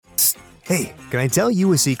Hey, can I tell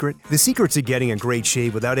you a secret? The secret to getting a great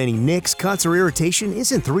shave without any nicks, cuts, or irritation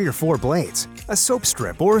isn't 3 or 4 blades, a soap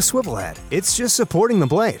strip, or a swivel head. It's just supporting the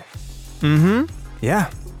blade. Yeah,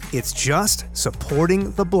 it's just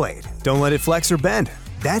supporting the blade. Don't let it flex or bend.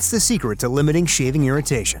 That's the secret to limiting shaving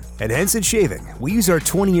irritation. At Henson Shaving, we use our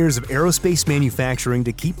 20 years of aerospace manufacturing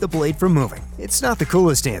to keep the blade from moving. It's not the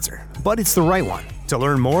coolest answer, but it's the right one. To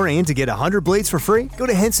learn more and to get 100 blades for free, go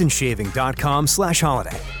to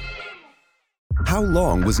hensonshaving.com/holiday. How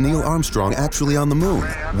long was Neil Armstrong actually on the moon?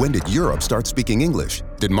 When did Europe start speaking English?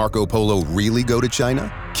 Did Marco Polo really go to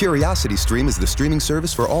China? CuriosityStream is the streaming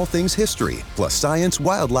service for all things history, plus science,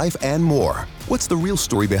 wildlife, and more. What's the real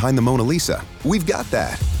story behind the Mona Lisa? We've got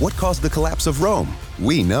that. What caused the collapse of Rome?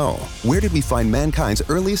 We know. Where did we find mankind's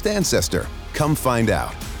earliest ancestor? Come find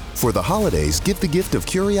out. For the holidays, give the gift of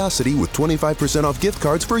curiosity with 25% off gift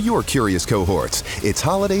cards for your curious cohorts. It's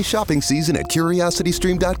holiday shopping season at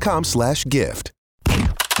curiositystream.com/gift.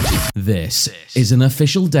 This is an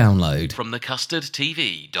official download from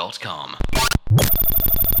thecustardtv.com.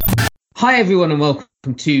 Hi everyone and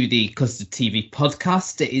welcome to the Custard TV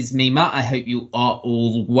podcast. It is me, Matt. I hope you are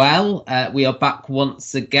all well. We are back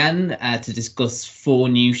once again to discuss 4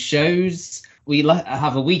 new shows. We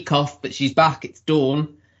have a week off, but she's back. It's Dawn.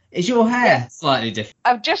 Is your hair slightly different?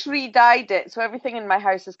 I've just re-dyed it, so everything in my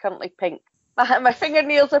house is currently pink. My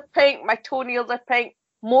fingernails are pink, my toenails are pink,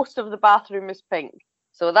 most of the bathroom is pink.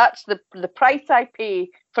 So that's the price I pay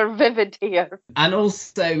for vivid hair. And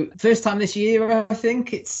also, first time this year, I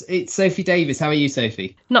think, it's Sophie Davies. How are you,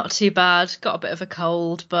 Sophie? Not too bad. Got a bit of a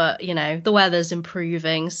cold, but, you know, the weather's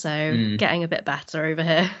improving, so getting a bit better over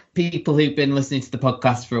here. People who've been listening to the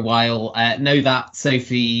podcast for a while know that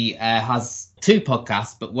Sophie has 2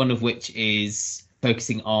 podcasts, but one of which is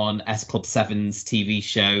focusing on S Club 7's TV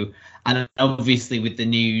show. And obviously with the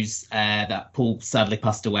news that Paul sadly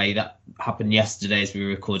passed away, that happened yesterday as we were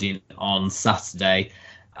recording on Saturday.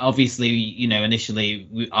 Obviously, you know, initially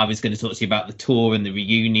I was going to talk to you about the tour and the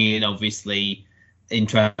reunion, obviously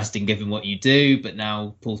interesting given what you do, but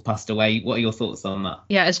now Paul's passed away. What are your thoughts on that?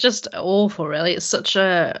 Yeah, it's just awful, really. It's such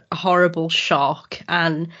a horrible shock.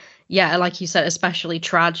 And yeah, like you said, especially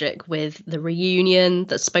tragic with the reunion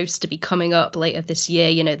that's supposed to be coming up later this year.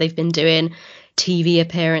 You know, they've been doing TV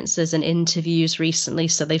appearances and interviews recently,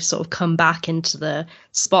 so they've sort of come back into the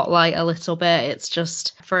spotlight a little bit. It's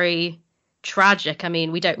just very tragic. I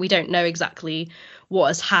mean, we don't know exactly what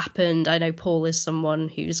has happened. I know Paul is someone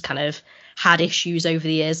who's kind of had issues over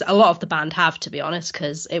the years. A lot of the band have, to be honest,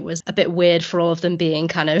 because it was a bit weird for all of them being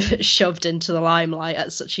kind of shoved into the limelight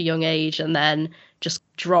at such a young age and then just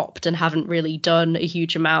dropped and haven't really done a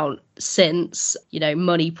huge amount since, you know,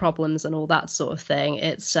 money problems and all that sort of thing.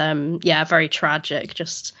 It's very tragic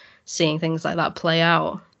just seeing things like that play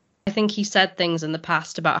out. I think he said things in the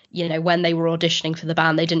past about, you know, when they were auditioning for the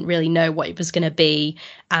band, they didn't really know what it was going to be.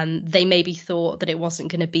 And they maybe thought that it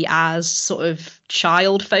wasn't going to be as sort of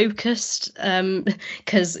child focused.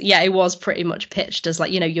 Because, it was pretty much pitched as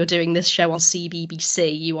like, you know, you're doing this show on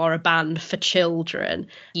CBBC, you are a band for children.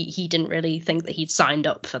 He didn't really think that he'd signed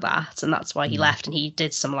up for that. And that's why he left. And he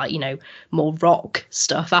did some like, you know, more rock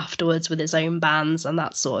stuff afterwards with his own bands and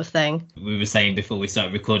that sort of thing. We were saying before we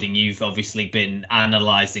started recording, you've obviously been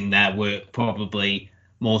analysing their work probably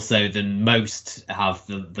more so than most have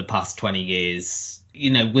the past 20 years. You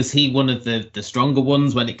know, was he one of the stronger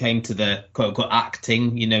ones when it came to the quote-unquote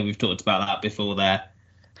acting? You know, we've talked about that before, their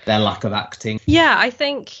lack of acting. Yeah, I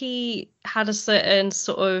think he had a certain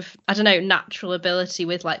sort of, I don't know, natural ability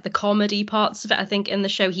with like the comedy parts of it. I think in the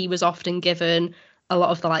show he was often given a lot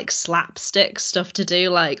of the like slapstick stuff to do,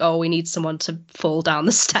 like, oh, we need someone to fall down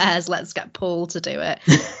the stairs, let's get Paul to do it.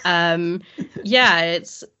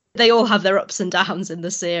 They all have their ups and downs in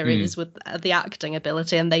the series with the acting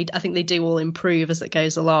ability, and I think they do all improve as it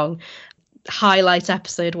goes along. Highlight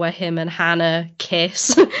episode where him and Hannah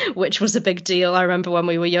kiss, which was a big deal, I remember when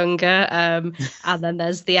we were younger. And then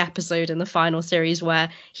there's the episode in the final series where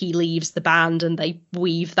he leaves the band and they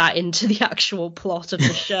weave that into the actual plot of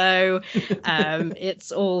the show.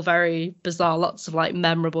 It's all very bizarre, lots of like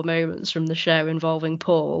memorable moments from the show involving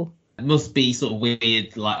Paul. It must be sort of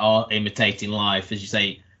weird, like art imitating life, as you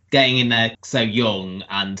say, getting in there so young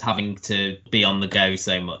and having to be on the go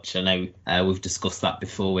so much. I know we've discussed that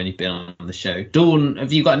before when you've been on the show. Dawn,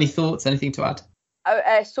 have you got any thoughts, anything to add?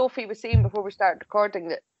 Sophie was saying before we started recording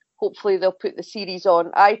that hopefully they'll put the series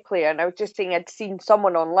on iPlayer, and I was just saying I'd seen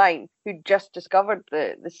someone online who just discovered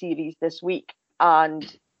the series this week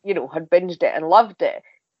and, you know, had binged it and loved it.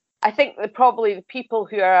 I think that probably the people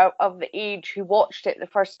who are of the age who watched it the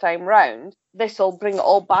first time round, this will bring it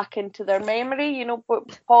all back into their memory, you know,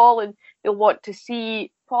 Paul, and you'll want to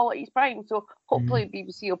see quality is prime. So hopefully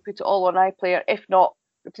BBC will put it all on iPlayer. If not,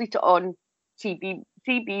 repeat it on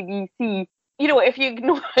CBBC. You know, if you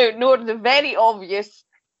ignore the very obvious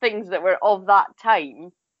things that were of that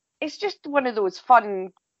time, it's just one of those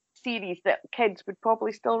fun series that kids would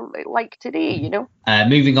probably still like today, you know.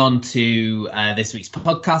 Moving on to this week's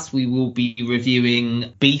podcast, we will be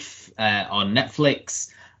reviewing Beef on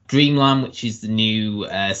Netflix, Dreamland, which is the new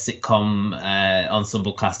sitcom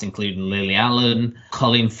ensemble cast including Lily Allen,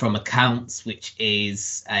 Colin from Accounts, which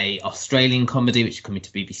is a Australian comedy which is coming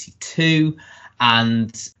to BBC Two,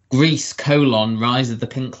 and Grease: Rise of the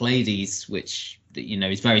Pink Ladies, which, you know,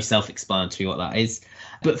 is very self-explanatory what that is.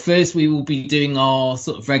 But first, we will be doing our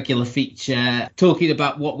sort of regular feature, talking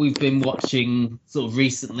about what we've been watching sort of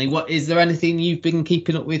recently. Is there anything you've been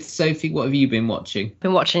keeping up with, Sophie? What have you been watching?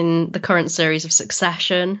 Been watching the current series of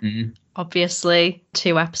Succession, obviously,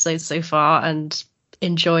 2 episodes so far, and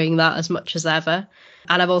enjoying that as much as ever.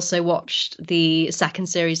 And I've also watched the second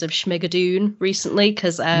series of Schmigadoon recently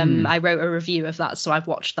because I wrote a review of that. So I've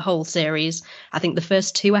watched the whole series. I think the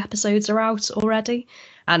first 2 episodes are out already.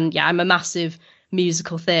 And yeah, I'm a massive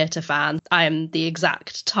musical theatre fan. I am the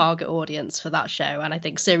exact target audience for that show. And I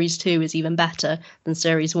think series 2 is even better than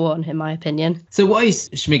series 1, in my opinion. So what is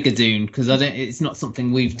Schmigadoon? Because it's not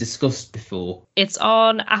something we've discussed before. It's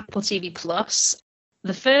on Apple TV Plus.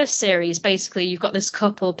 The first series, basically, you've got this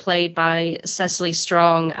couple played by Cecily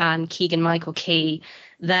Strong and Keegan-Michael Key.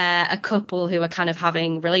 They're a couple who are kind of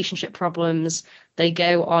having relationship problems. They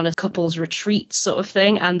go on a couples retreat sort of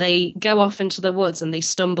thing, and they go off into the woods and they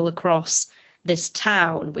stumble across this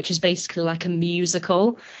town, which is basically like a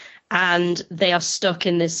musical. And they are stuck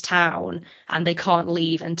in this town and they can't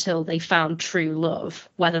leave until they found true love,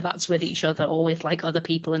 whether that's with each other or with like other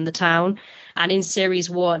people in the town. And in series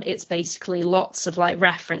 1, it's basically lots of like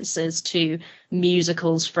references to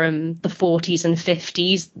musicals from the 40s and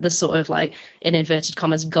 50s, the sort of like, in inverted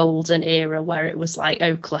commas, golden era where it was like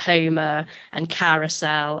Oklahoma and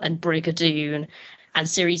Carousel and Brigadoon. And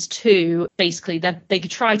series 2, basically they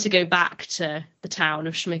try to go back to the town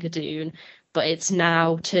of Schmigadoon, but it's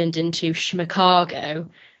now turned into Schmicago,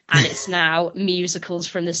 and it's now musicals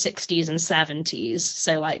from the 60s and 70s.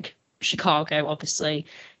 So like Chicago, obviously,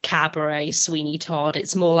 Cabaret, Sweeney Todd.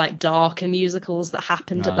 It's more like darker musicals that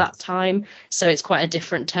happened at that time. So it's quite a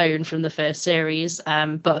different tone from the first series.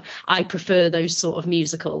 But I prefer those sort of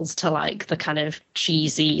musicals to like the kind of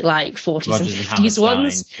cheesy like 40s and 50s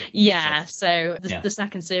ones. Yeah. So the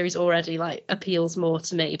second series already like appeals more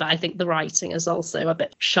to me. But I think the writing is also a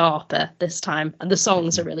bit sharper this time. And the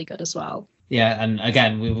songs are really good as well. Yeah, and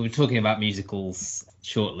again, we were talking about musicals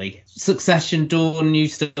shortly. Succession, Dawn, you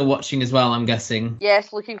still watching as well, I'm guessing?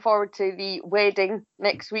 Yes, looking forward to the wedding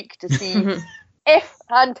next week to see if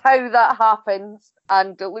and how that happens.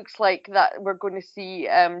 And it looks like that we're going to see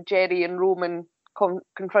Jerry and Roman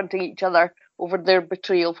confronting each other over their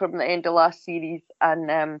betrayal from the end of last series.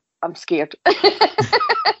 And I'm scared.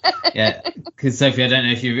 Yeah, because Sophie, I don't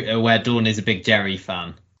know if you're aware, Dawn is a big Jerry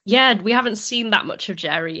fan. Yeah, we haven't seen that much of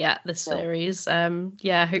Jerry yet this series.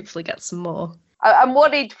 Yeah, hopefully get some more. I'm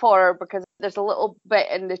worried for her because there's a little bit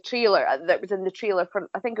in the trailer that was in the trailer for,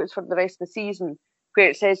 I think it was for the rest of the season, where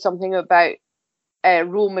it says something about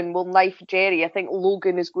Roman will knife Jerry. I think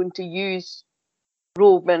Logan is going to use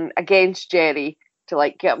Roman against Jerry to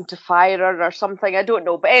like get him to fire her or something. I don't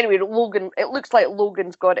know. But anyway, it looks like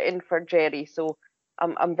Logan's got it in for Jerry, so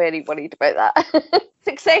I'm very worried about that.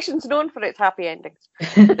 Succession's known for its happy endings.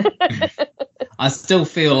 I still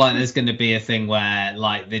feel like there's going to be a thing where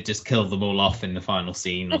like they just kill them all off in the final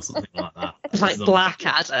scene or something like that. Like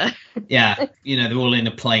Blackadder. Yeah, you know, they're all in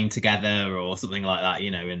a plane together or something like that, you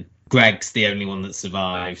know, and Greg's the only one that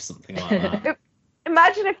survives, something like that.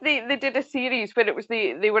 Imagine if they did a series where it was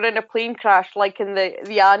they were in a plane crash like in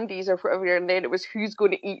the Andes or whatever, and then it was who's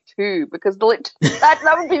going to eat who, because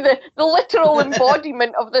that would be the literal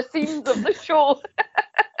embodiment of the scenes of the show.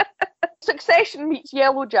 Succession meets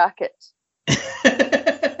Yellow Jackets.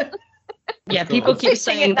 Yeah, people keep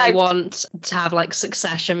saying they want to have like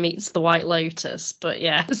Succession meets The White Lotus, but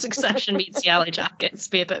yeah, Succession meets Yellow Jackets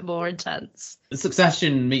be a bit more intense.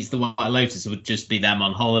 Succession meets The White Lotus would just be them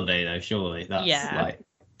on holiday, though. Surely that's yeah.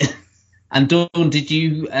 Like. And Dawn, did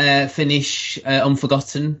you finish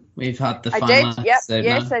Unforgotten? We've had the final episode.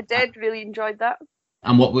 Yes, I did. Really enjoyed that.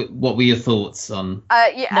 And what were your thoughts on?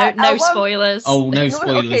 No spoilers. Oh, no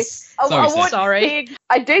spoilers. Okay. Sorry.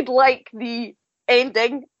 I did like the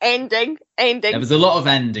ending. There was a lot of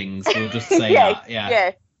endings. We'll just say that.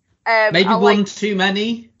 Yeah. Maybe one too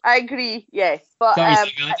many. I agree. Yes, but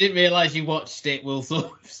sorry, I didn't realise you watched it. We'll sort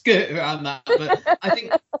of skirt around that, but I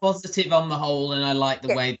think positive on the whole, and I like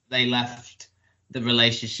the way they left the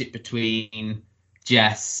relationship between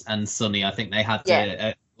Jess and Sonny. I think they had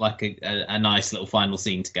a nice little final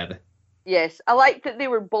scene together. Yes, I liked that they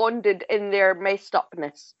were bonded in their messed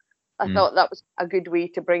upness. I thought that was a good way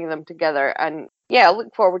to bring them together. And yeah, I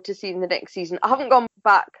look forward to seeing the next season. I haven't gone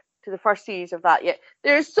back to the first series of that yet.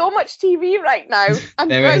 There's so much TV right now. I'm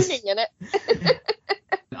drowning in it.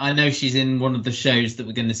 I know she's in one of the shows that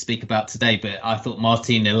we're going to speak about today, but I thought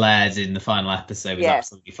Martina Laird in the final episode was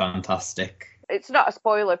absolutely fantastic. It's not a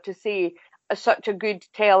spoiler to say such a good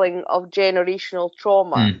telling of generational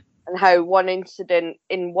trauma and how one incident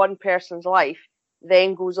in one person's life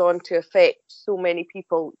then goes on to affect so many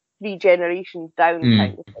people 3 generations down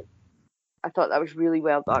kind of thing. I thought that was really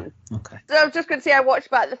well done. Okay. So I was just going to say I watched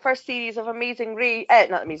back the first series of A Race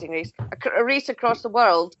Across the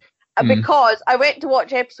World, because I went to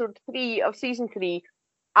watch episode 3 of season 3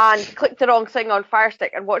 and clicked the wrong thing on Fire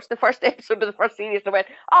Stick and watched the first episode of the first series and I went,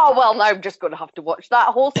 oh, well, now I'm just going to have to watch that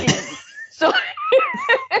whole season. So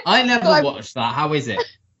I never watched that. How is it?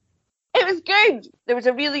 It was good. There was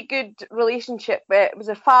a really good relationship. It was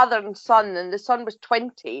a father and son, and the son was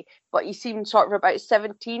 20, but he seemed sort of about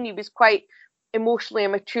 17. He was quite emotionally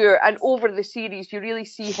immature, and over the series, you really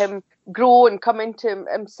see him grow and come into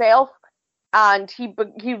himself. And he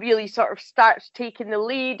really sort of starts taking the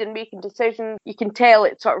lead and making decisions. You can tell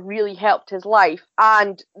it sort of really helped his life.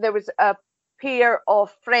 And there was a pair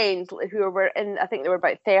of friends who were in, I think they were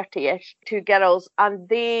about 30-ish, 2 girls, and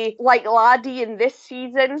they, like Laddie in this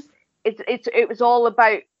season, it was all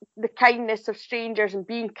about the kindness of strangers and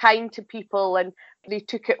being kind to people, and they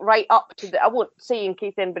took it right up to I won't say in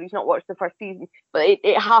case anybody's not watched the first season, but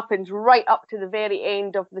it happens right up to the very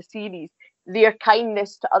end of the series. Their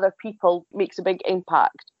kindness to other people makes a big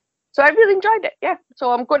impact. So I really enjoyed it, yeah.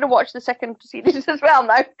 So I'm going to watch the second series as well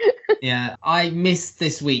now. Yeah, I missed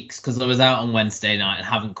this week's because I was out on Wednesday night and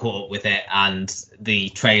haven't caught up with it, and the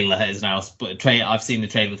trailer has now... I've seen the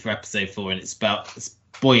trailer for episode 4 and it's about...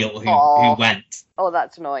 Boyle who went. Oh,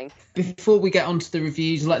 that's annoying. Before we get on to the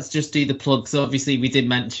reviews, let's just do the plugs. Obviously, we did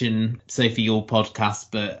mention, Sophie, your podcast,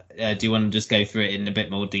 but do you want to just go through it in a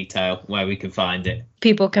bit more detail, where we can find it?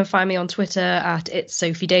 People can find me on Twitter at It's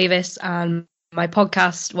Sophie Davies, and my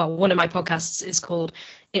podcast, well, one of my podcasts is called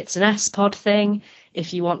It's an S-Pod Thing.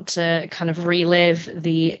 If you want to kind of relive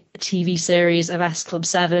the TV series of S Club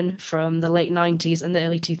 7 from the late 90s and the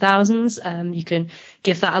early 2000s, you can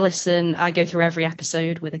give that a listen. I go through every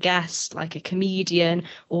episode with a guest, like a comedian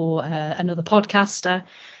or another podcaster.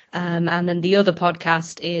 And then the other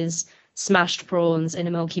podcast is Smashed Prawns in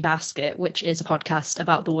a Milky Basket, which is a podcast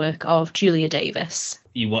about the work of Julia Davis.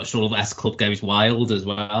 You watched all of S Club Goes Wild as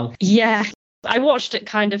well? Yeah. I watched it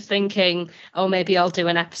kind of thinking, oh, maybe I'll do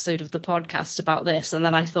an episode of the podcast about this. And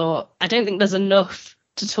then I thought, I don't think there's enough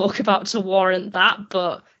to talk about to warrant that.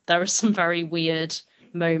 But there are some very weird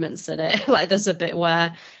moments in it. Like there's a bit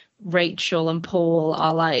where Rachel and Paul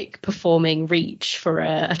are like performing Reach for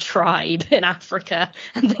a tribe in Africa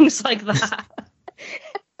and things like that.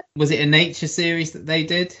 Was it a nature series that they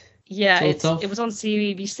did? Yeah, it was on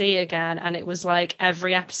CBBC again, and it was like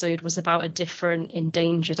every episode was about a different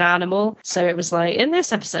endangered animal. So it was like, in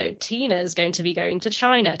this episode, Tina is going to be going to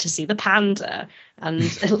China to see the panda. And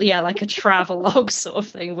yeah, like a travelogue sort of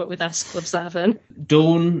thing, but with S Club 7.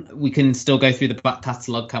 Dawn, we can still go through the back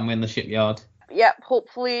catalogue, can we, in the shipyard? Yep,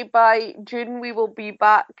 hopefully by June we will be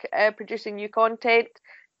back producing new content.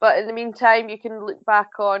 But in the meantime, you can look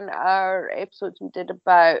back on our episodes we did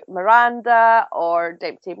about Miranda or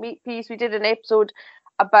Deputy Makepeace. We did an episode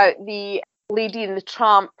about the Lady and the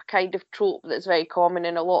Tramp kind of trope that's very common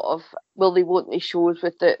in a lot of will they won't they shows,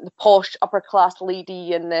 with the posh upper class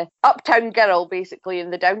lady and the uptown girl basically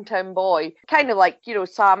and the downtown boy. Kind of like, you know,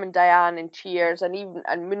 Sam and Diane in Cheers, and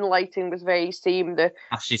Moonlighting was very same.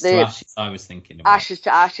 Ashes to Ashes, I was thinking about. Ashes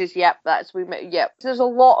to Ashes, yep, yep. There's a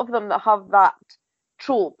lot of them that have that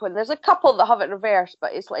trope, and there's a couple that have it reversed,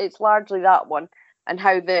 but it's largely that one, and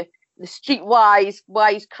how the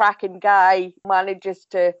streetwise cracking guy manages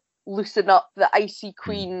to loosen up the icy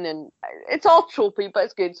queen, and it's all tropey, but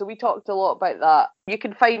it's good. So we talked a lot about that. You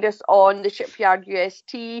can find us on the Shipyard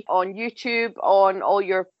UST, on YouTube, on all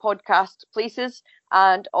your podcast places,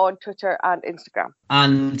 and on Twitter and Instagram.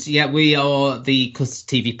 And yeah, we are the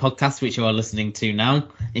Custard TV podcast, which you are listening to now.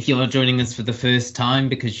 If you are joining us for the first time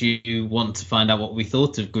because you want to find out what we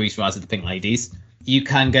thought of Grease Rise of the Pink Ladies, you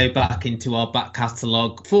can go back into our back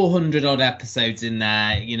catalogue. 400 odd episodes in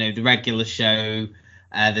there, you know, the regular show.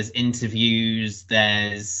 There's interviews,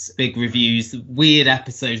 there's big reviews, weird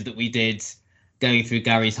episodes that we did going through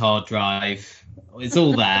Gary's hard drive. It's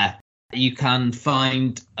all there. You can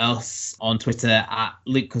find us on Twitter at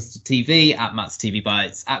Luke Custard TV, at Matt's TV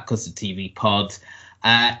Bites, at Custard TV Pod.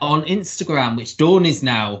 On Instagram, which Dawn is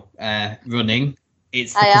now running,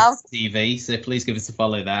 it's the Custard TV, so please give us a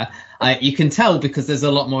follow there. You can tell because there's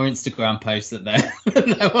a lot more Instagram posts than there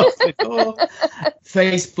was before.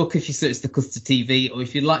 Facebook, if you search the Custard TV, or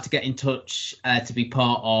if you'd like to get in touch to be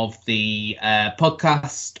part of the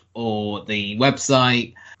podcast or the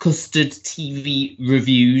website,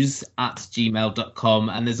 custardtvreviews@gmail.com,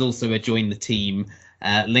 and there's also a join the team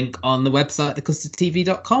link on the website,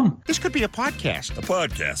 thecustardtv.com. This could be a podcast. A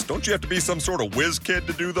podcast? Don't you have to be some sort of whiz kid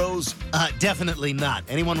to do those? Definitely not.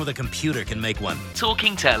 Anyone with a computer can make one.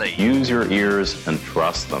 Talking telly. Use your ears and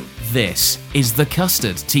trust them. This is the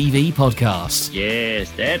Custard TV Podcast. Yes,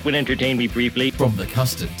 that would entertain me briefly. From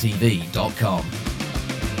thecustardtv.com.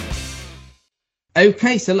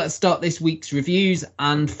 Okay, so let's start this week's reviews.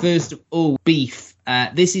 And first of all, Beef.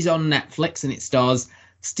 This is on Netflix and it stars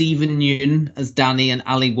Stephen Yeun as Danny and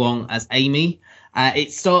Ali Wong as Amy.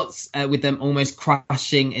 It starts with them almost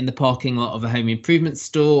crashing in the parking lot of a home improvement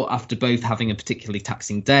store after both having a particularly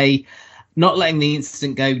taxing day. Not letting the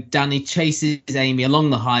incident go, Danny chases Amy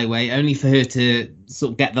along the highway, only for her to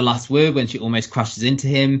sort of get the last word when she almost crashes into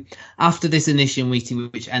him. After this initial meeting,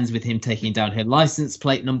 which ends with him taking down her license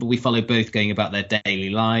plate number, we follow both going about their daily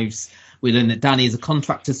lives. We learn that Danny is a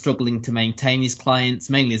contractor struggling to maintain his clients,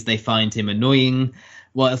 mainly as they find him annoying,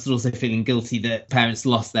 whilst also feeling guilty that parents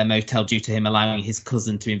lost their motel due to him allowing his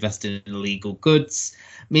cousin to invest in illegal goods.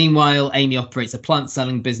 Meanwhile, Amy operates a plant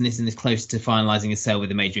selling business and is close to finalising a sale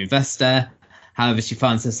with a major investor. However, she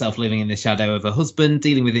finds herself living in the shadow of her husband,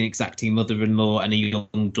 dealing with an exacting mother-in-law and a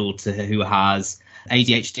young daughter who has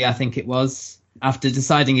ADHD, I think it was. After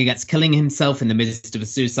deciding against killing himself in the midst of a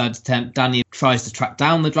suicide attempt, Danny tries to track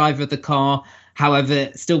down the driver of the car. However,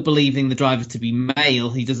 still believing the driver to be male,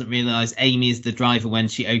 he doesn't realise Amy is the driver when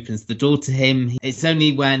she opens the door to him. It's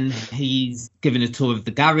only when he's given a tour of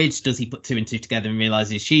the garage does he put two and two together and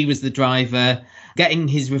realises she was the driver. Getting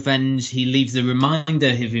his revenge, he leaves a reminder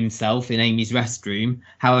of himself in Amy's restroom.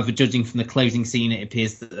 However, judging from the closing scene, it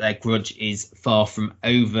appears that their grudge is far from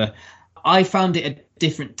over. I found it a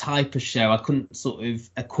different type of show. I couldn't sort of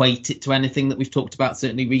equate it to anything that we've talked about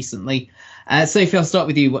certainly recently. Sophie, I'll start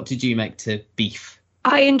with you. What did you make to Beef?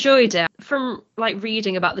 I enjoyed it. From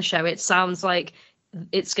reading about the show, it sounds like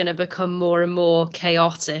it's going to become more and more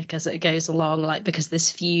chaotic as it goes along, because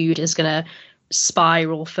this feud is going to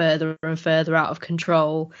spiral further and further out of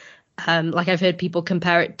control. I've heard people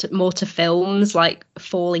compare it more to films like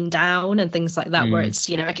Falling Down and things like that, where it's,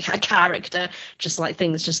 a character, just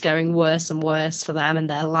things just going worse and worse for them and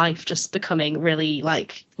their life just becoming really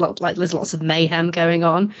there's lots of mayhem going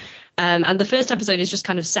on. And the first episode is just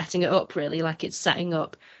kind of setting it up, really, it's setting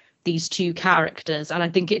up these two characters. And I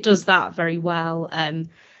think it does that very well.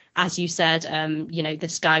 As you said,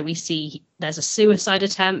 this guy we see, there's a suicide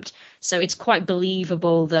attempt. So it's quite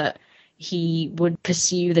believable that he would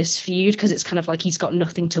pursue this feud because it's kind of he's got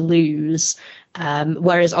nothing to lose.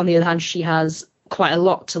 Whereas on the other hand, she has quite a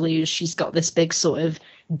lot to lose. She's got this big sort of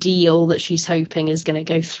deal that she's hoping is going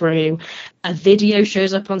to go through. A video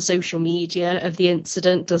shows up on social media of the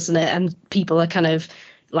incident, doesn't it? And people are kind of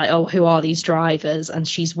oh, who are these drivers? And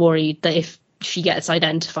she's worried that if she gets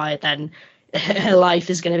identified, then her life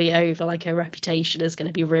is going to be over, her reputation is going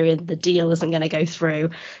to be ruined, the deal isn't going to go through.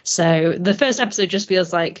 So the first episode just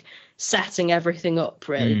feels like setting everything up,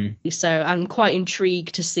 really. So I'm quite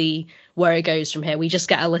intrigued to see where it goes from here. We just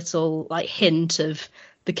get a little hint of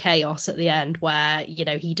the chaos at the end where,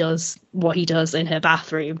 he does what he does in her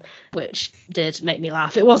bathroom, which did make me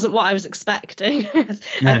laugh. It wasn't what I was expecting.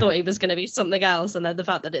 I thought it was going to be something else. And then the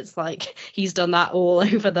fact that it's he's done that all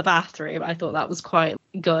over the bathroom, I thought that was quite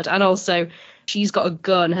good. And also she's got a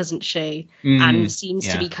gun, hasn't she? And seems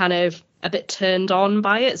to be kind of a bit turned on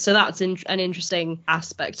by it. So that's an interesting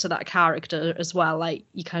aspect to that character as well.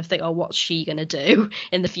 You kind of think, oh, what's she going to do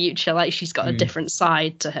in the future? She's got a different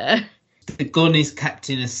side to her. The gun is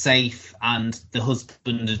kept in a safe and the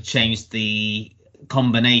husband had changed the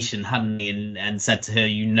combination, hadn't he, and said to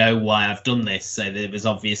her, why I've done this. So there was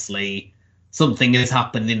obviously something has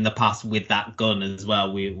happened in the past with that gun as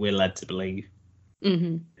well, we're led to believe.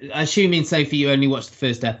 Assuming, Sophie, you only watched the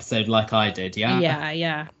first episode like I did, yeah?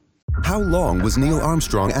 Yeah. How long was Neil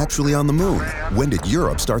Armstrong actually on the moon? When did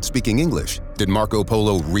Europe start speaking English? Did Marco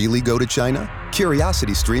Polo really go to China?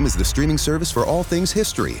 CuriosityStream is the streaming service for all things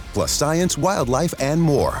history, plus science, wildlife, and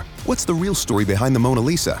more. What's the real story behind the Mona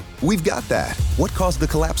Lisa? We've got that. What caused the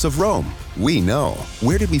collapse of Rome? We know.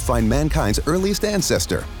 Where did we find mankind's earliest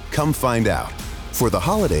ancestor? Come find out. For the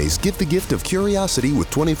holidays, give the gift of curiosity with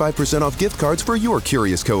 25% off gift cards for your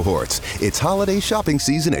curious cohorts. It's holiday shopping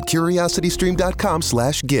season at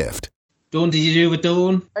curiositystream.com/gift. Dawn, did you do with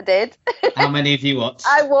Dawn? I did. How many have you watched?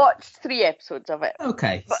 I watched 3 episodes of it.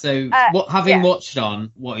 Okay, But, so yeah. watched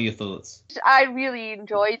on, what are your thoughts? I really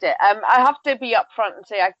enjoyed it. I have to be upfront and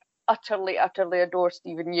say I utterly adore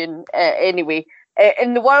Stephen Yeun. Anyway,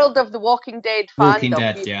 in the world of the Walking Dead fandom, Walking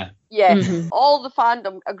Dead, yeah. All the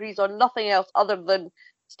fandom agrees on nothing else other than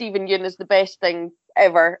Stephen Yeun is the best thing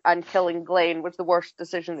ever, and killing Glen was the worst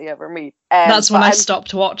decision they ever made. That's when I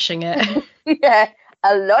stopped watching it. Yeah,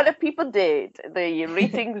 a lot of people did. The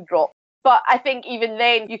ratings dropped. But I think even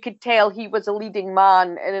then you could tell he was a leading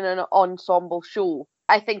man in an ensemble show.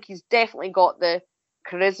 I think he's definitely got the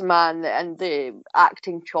charisma and the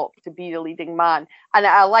acting chops to be the leading man. And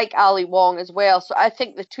I like Ali Wong as well. So I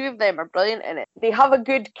think the two of them are brilliant in it. They have a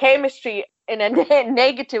good chemistry in a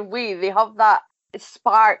negative way. They have that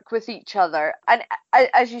spark with each other. And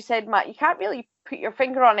as you said, Matt, you can't really put your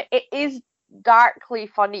finger on it. It is darkly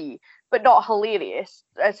funny, but not hilarious.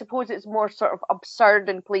 I suppose it's more sort of absurd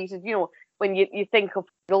in places, you know, when you think of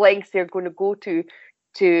the lengths they're going to go to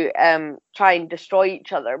try and destroy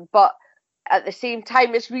each other. But at the same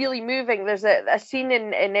time, it's really moving. There's a scene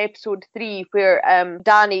in episode 3 where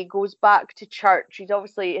Danny goes back to church. He's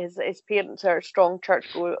obviously, his parents are strong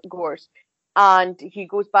church goers, and he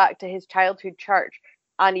goes back to his childhood church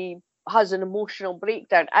and he has an emotional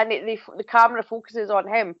breakdown. And the camera focuses on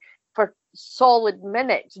him for solid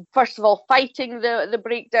minutes. First of all, fighting the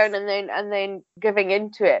breakdown and then giving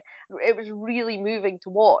into it. It was really moving to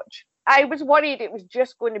watch. I was worried it was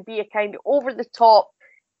just going to be a kind of over the top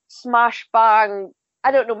smash bang, I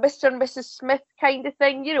don't know, Mr. and Mrs. Smith kind of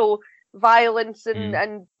thing, you know, violence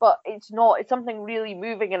and but it's not. It's something really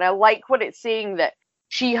moving, and I like what it's saying, that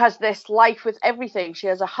she has this life with everything. She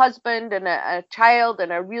has a husband and a child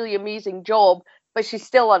and a really amazing job, but she's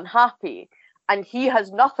still unhappy. And he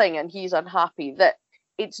has nothing and he's unhappy. That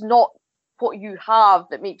it's not what you have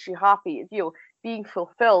that makes you happy. It's, you know, being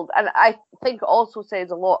fulfilled. And I think it also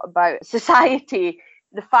says a lot about society,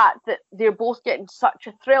 the fact that they're both getting such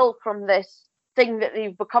a thrill from this thing that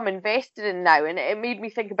they've become invested in now. And it made me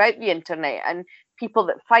think about the internet and people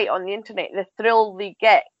that fight on the internet, the thrill they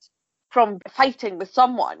get from fighting with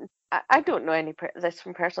someone. I don't know any this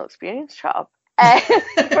from personal experience. Shut up.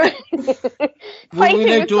 Well, we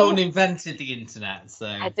know Dawn invented the internet, so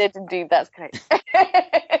I did indeed. That's correct.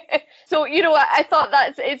 So you know, I thought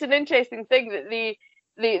it's an interesting thing that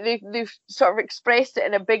they've sort of expressed it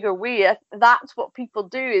in a bigger way. That's what people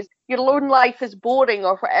do. Is your own life is boring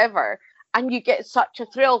or whatever, and you get such a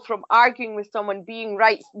thrill from arguing with someone, being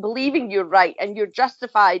right, believing you're right, and you're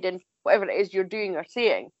justified in whatever it is you're doing or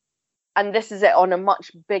saying. And this is it on a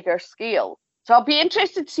much bigger scale. So I'll be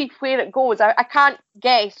interested to see where it goes. I can't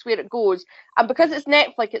guess where it goes. And because it's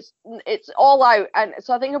Netflix, it's all out. And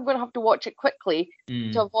so I think I'm going to have to watch it quickly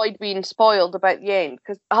to avoid being spoiled about the end,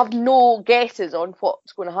 because I have no guesses on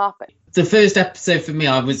what's going to happen. The first episode for me,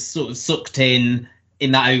 I was sort of sucked in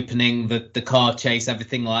that opening, the car chase,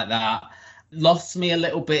 everything like that. Lost me a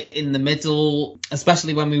little bit in the middle,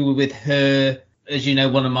 especially when we were with her. As you know,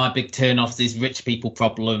 one of my big turn-offs is rich people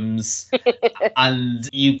problems. And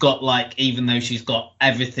you've got, like, even though she's got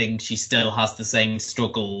everything, she still has the same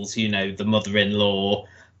struggles, you know, the mother-in-law,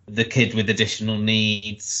 the kid with additional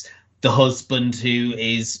needs, the husband who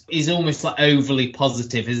is almost like overly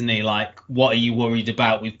positive, isn't he? Like, what are you worried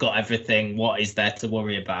about? We've got everything. What is there to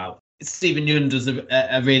worry about? Stephen Yeun does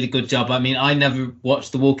a really good job. I mean, I never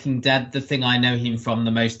watched The Walking Dead. The thing I know him from the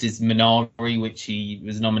most is Minari, which he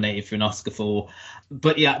was nominated for an Oscar for.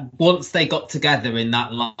 But yeah, once they got together in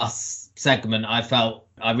that last segment, I felt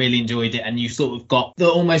I really enjoyed it. And you sort of got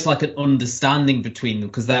almost like an understanding between them,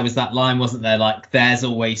 because there was that line, wasn't there? Like, there's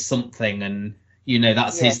always something. And, you know,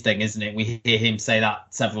 that's his thing, isn't it? We hear him say that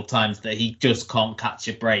several times, that he just can't catch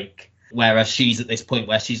a break. Whereas she's at this point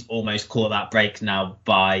where she's almost caught that break now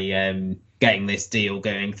by getting this deal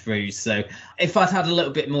going through. So if I'd had a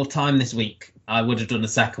little bit more time this week, I would have done a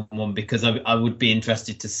second one, because I would be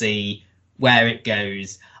interested to see where it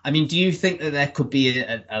goes. I mean, do you think that there could be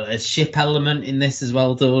a ship element in this as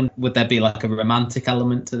well, Dawn? Would there be like a romantic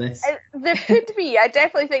element to this? There could be. I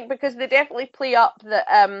definitely think, because they definitely play up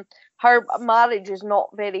that her marriage is not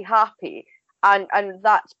very happy. And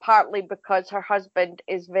that's partly because her husband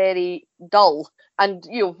is very dull, and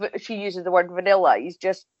you know, she uses the word vanilla. He's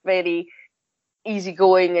just very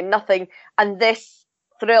easygoing and nothing. And this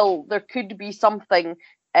thrill, there could be something,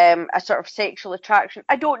 a sort of sexual attraction.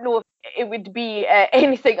 I don't know if it would be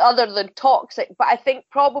anything other than toxic, but I think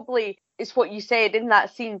probably is what you said in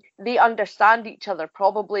that scene. They understand each other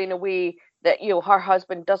probably in a way that, her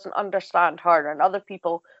husband doesn't understand her and other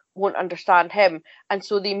people won't understand him. And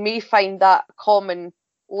so they may find that common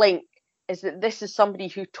link, is that this is somebody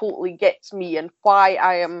who totally gets me and why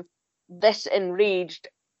I am this enraged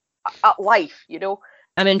at life,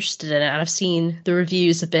 I'm interested in it, and I've seen the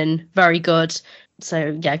reviews have been very good.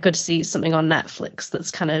 So yeah, good to see something on Netflix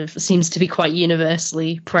that's kind of seems to be quite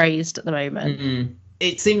universally praised at the moment. Mm-hmm.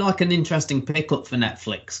 It seemed like an interesting pickup for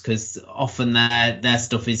Netflix, because often their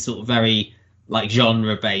stuff is sort of very like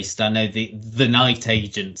genre based. I know the Night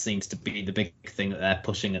Agent seems to be the big thing that they're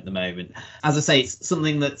pushing at the moment. As I say, it's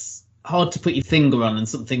something that's hard to put your finger on, and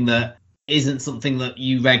something that isn't something that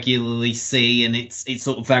you regularly see, and it's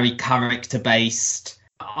sort of very character based.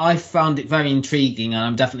 I found it very intriguing, and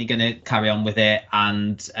I'm definitely going to carry on with it.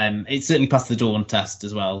 And it certainly passed the Dawn test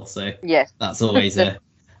as well, so yes, that's always a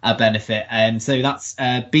benefit. So that's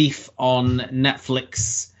Beef on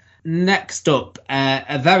Netflix. Next up,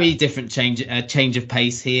 a very different change of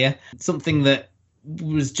pace here. Something that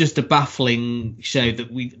was just a baffling show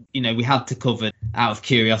that we had to cover out of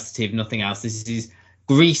curiosity, if nothing else. This is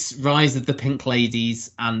Grease: Rise of the Pink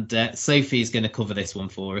Ladies, and Sophie is going to cover this one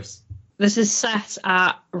for us. This is set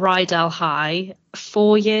at Rydell High,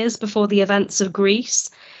 4 years before the events of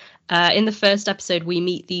Grease. In the first episode, we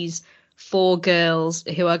meet these 4 girls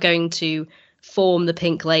who are going to form the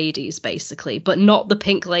Pink Ladies, basically, but not the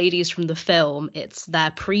Pink Ladies from the film. It's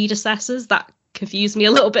their predecessors. That confused me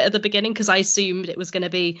a little bit at the beginning, because I assumed it was going to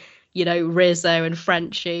be, Rizzo and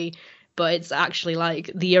Frenchie, but it's actually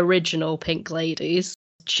like the original Pink Ladies.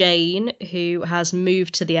 Jane, who has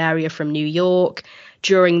moved to the area from New York.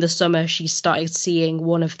 During the summer, she started seeing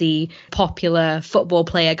one of the popular football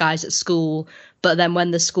player guys at school. But then when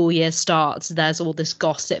the school year starts, there's all this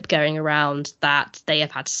gossip going around that they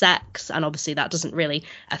have had sex. And obviously that doesn't really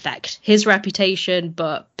affect his reputation,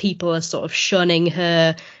 but people are sort of shunning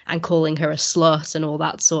her and calling her a slut and all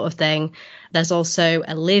that sort of thing. There's also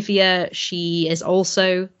Olivia. She is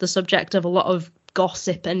also the subject of a lot of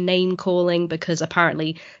gossip and name calling, because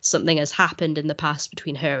apparently something has happened in the past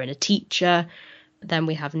between her and a teacher. Then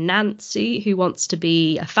we have Nancy, who wants to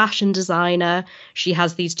be a fashion designer. She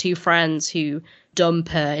has these 2 friends who dump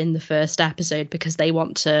her in the first episode because they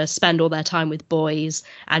want to spend all their time with boys,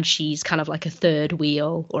 and she's kind of like a third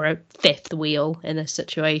wheel or a fifth wheel in this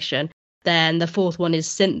situation. Then the 4th one is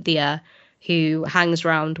Cynthia, who hangs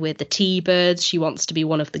around with the T-Birds. She wants to be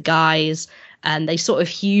one of the guys, and they sort of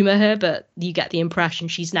humour her, but you get the impression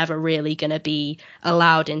she's never really going to be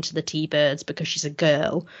allowed into the T-Birds because she's a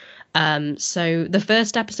girl. So the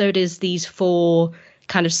first episode is these 4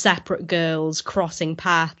 kind of separate girls crossing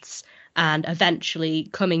paths and eventually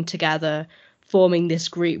coming together, forming this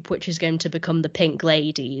group, which is going to become the Pink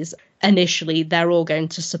Ladies. Initially, they're all going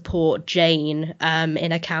to support Jane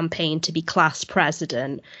in a campaign to be class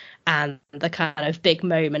president. And the kind of big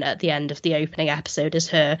moment at the end of the opening episode is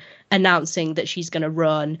her announcing that she's going to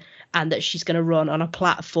run, and that she's going to run on a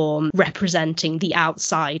platform representing the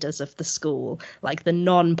outsiders of the school, like the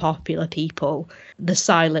non-popular people, the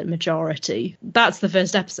silent majority. That's the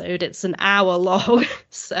first episode. It's an hour long,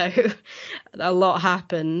 so a lot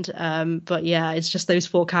happened. But yeah, it's just those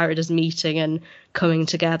 4 characters meeting and coming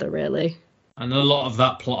together, really. And a lot of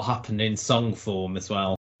that plot happened in song form as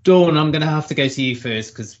well. Dawn, I'm going to have to go to you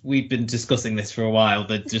first, because we've been discussing this for a while.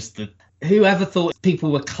 Whoever thought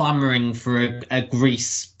people were clamouring for a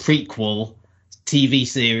Grease prequel TV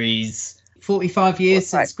series? 45 years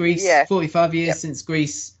since Grease. Yeah. 45 years since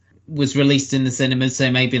Grease was released in the cinemas, so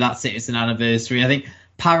maybe that's it. It's an anniversary. I think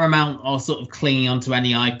Paramount are sort of clinging onto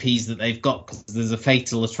any IPs that they've got, because there's a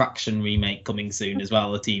Fatal Attraction remake coming soon as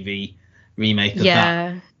well, a TV remake of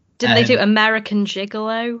that. Didn't they do American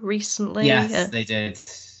Gigolo recently? Yes, they did.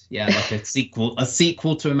 Yeah, like a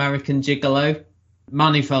sequel to American Gigolo.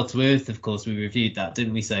 Man Who Fell to Earth, of course, we reviewed that,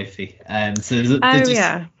 didn't we, Sophie? So they're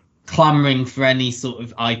just clamouring for any sort of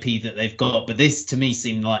IP that they've got. But this, to me,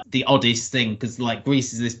 seemed like the oddest thing, because like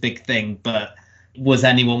Grease is this big thing, but was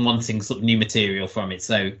anyone wanting sort of new material from it?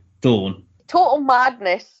 So, Dawn. Total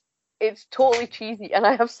madness. It's totally cheesy, and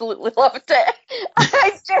I absolutely loved it.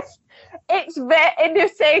 It's in a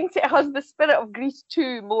sense, it has the spirit of Grease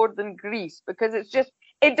 2 more than Grease, because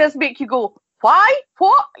it does make you go, why?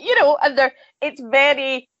 What? And it's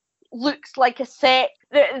very, looks like a set.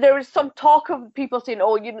 There was some talk of people saying,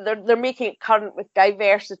 they're making it current with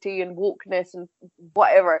diversity and wokeness and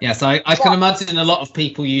whatever. Yes, I can imagine a lot of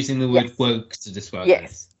people using the word woke to describe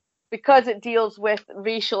this. Because it deals with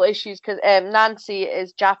racial issues, because Nancy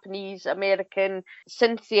is Japanese American.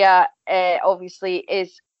 Cynthia obviously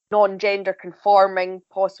is non-gender conforming,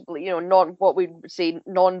 possibly, not what we would say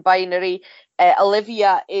non-binary.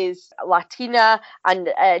 Olivia is Latina, and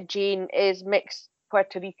Jane is mixed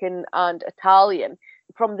Puerto Rican and Italian.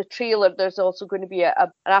 From the trailer, there's also going to be an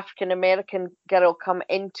African-American girl come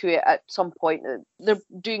into it at some point. They're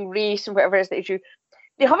doing race and whatever it is they do.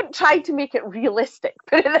 They haven't tried to make it realistic,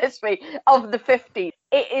 put it this way, of the 50s.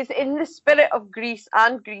 It is in the spirit of Grease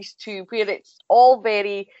and Grease 2, where it's all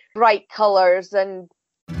very bright colours. And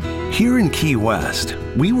here in Key West,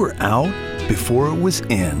 we were out before it was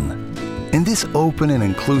in. In this open and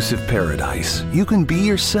inclusive paradise, you can be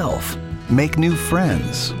yourself, make new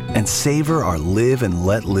friends, and savor our live and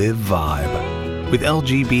let live vibe. With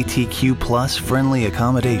LGBTQ+ friendly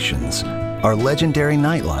accommodations, our legendary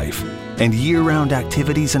nightlife, and year-round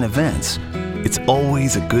activities and events, it's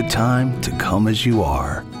always a good time to come as you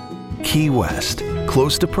are. Key West,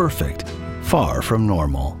 close to perfect, far from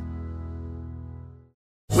normal.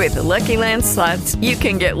 With the Lucky Land Slots, you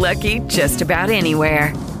can get lucky just about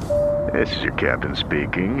anywhere. This is your captain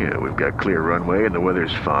speaking. We've got clear runway and the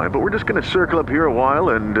weather's fine, but we're just going to circle up here a while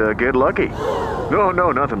and get lucky.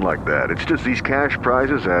 No, nothing like that. It's just these cash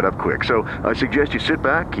prizes add up quick. So I suggest you sit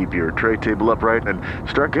back, keep your tray table upright, and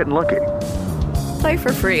start getting lucky. Play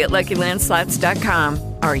for free at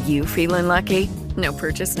LuckyLandSlots.com. Are you feeling lucky? No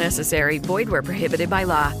purchase necessary. Void where prohibited by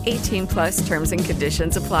law. 18+ terms and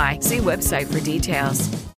conditions apply. See website for details.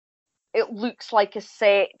 It looks like a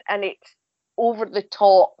set, and it's over the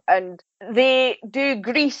top, and they do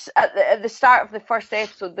Grease at the start of the first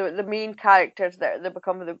episode. The main characters that they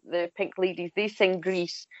become the pink ladies, they sing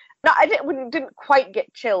Grease. No, I didn't quite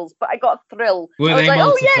get chills, but I got a thrill. Were they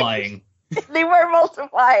multiplying? Oh, yeah. They were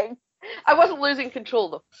multiplying. I wasn't losing control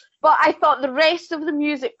though. But I thought the rest of the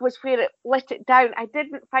music was where it let it down. I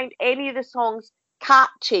didn't find any of the songs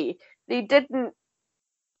catchy. They didn't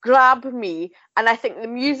grab me, and I think the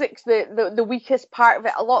music's the weakest part of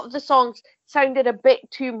it. A lot of the songs sounded a bit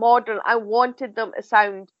too modern. I wanted them to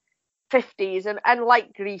sound 50s and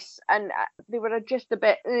like Grease, and they were just a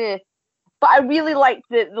bit But I really liked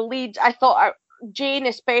the lead. I thought Jane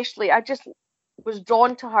especially, I just was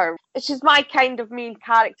drawn to her. She's my kind of main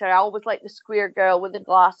character. I always like the square girl with the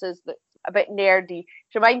glasses that's a bit nerdy.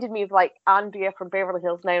 She reminded me of like Andrea from Beverly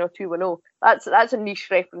Hills 90210. That's a niche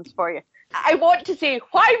reference for you. I want to say,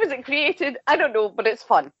 why was it created? I don't know, but it's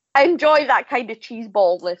fun. I enjoy that kind of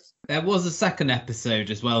cheeseballness. There was a second episode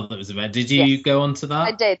as well that was about. Did you go on to that?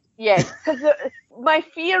 I did, yes. Because my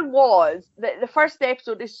fear was that the first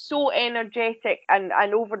episode is so energetic and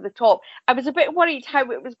over the top. I was a bit worried how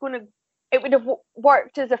it would have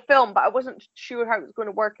worked as a film, but I wasn't sure how it was going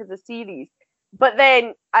to work as a series. But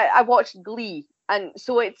then I watched Glee, and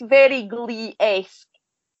so it's very Glee-esque.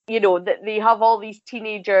 That they have all these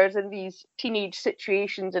teenagers and these teenage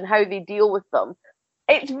situations and how they deal with them.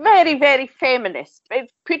 It's very, very feminist.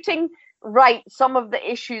 It's putting right some of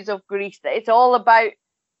the issues of Grease. That it's all about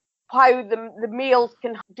how the males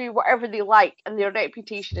can do whatever they like and their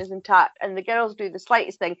reputation is intact, and the girls do the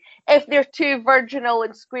slightest thing. If they're too virginal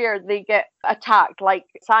and square, they get attacked like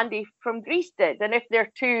Sandy from Grease did. And if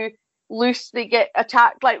they're too loose, they get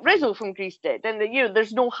attacked like Rizzo from Grease did. And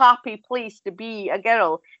there's no happy place to be a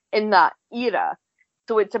girl in that era.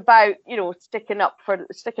 So it's about sticking up for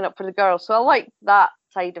the girls. So I like that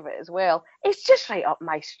side of it as well. It's just right up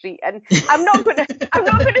my street, and I'm not gonna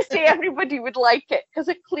say everybody would like it,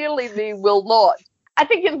 because clearly they will not. I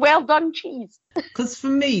think it's well done cheese. Because for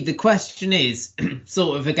me, the question is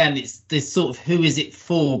sort of, again, it's this sort of who is it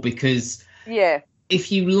for? Because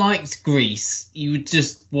if you liked Grease, you would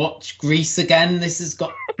just watch Grease again. This has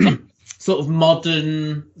got sort of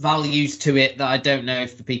modern values to it that I don't know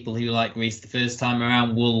if the people who like Grease the first time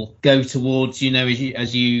around will go towards.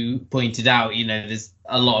 As you pointed out, there's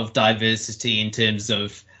a lot of diversity in terms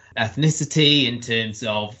of ethnicity, in terms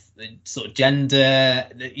of sort of gender.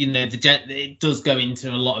 It does go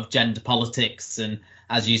into a lot of gender politics, and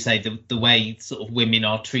as you say, the way sort of women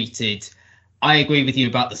are treated. I agree with you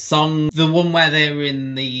about the song. The one where they were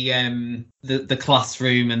in the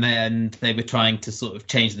classroom and then they were trying to sort of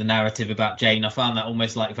change the narrative about Jane. I found that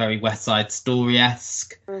almost like very West Side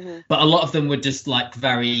Story-esque. Mm-hmm. But a lot of them were just like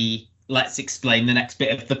very, let's explain the next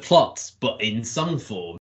bit of the plot, but in song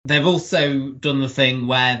form. They've also done the thing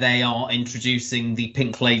where they are introducing the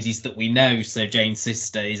pink ladies that we know. So Jane's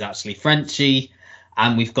sister is actually Frenchie,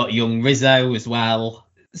 and we've got young Rizzo as well.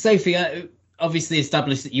 Sophie, obviously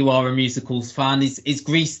established that you are a musicals fan. Is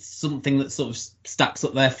Grease something that sort of stacks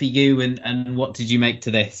up there for you, and what did you make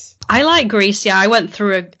to this? I like Grease, yeah. I went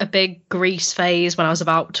through a big Grease phase when I was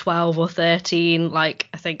about 12 or 13, like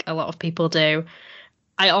I think a lot of people do.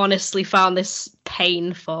 I honestly found this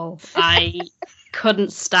painful.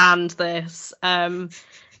 couldn't stand this.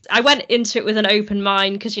 I went into it with an open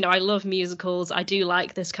mind because, I love musicals. I do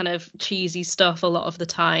like this kind of cheesy stuff a lot of the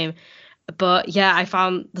time. But yeah, I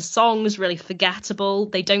found the songs really forgettable.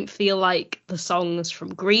 They don't feel like the songs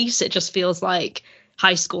from Grease. It just feels like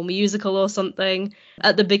High School Musical or something.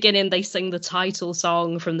 At the beginning, they sing the title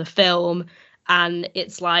song from the film, and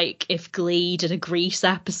it's like if Glee did a Grease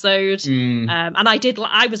episode. And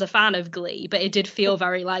I was a fan of Glee, but it did feel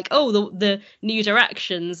very like, oh, the New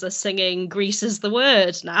Directions are singing Grease is the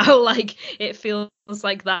word now. Like, it feels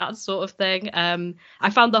like that sort of thing. I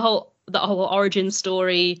found the whole origin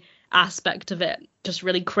story aspect of it just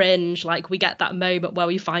really cringe. Like, we get that moment where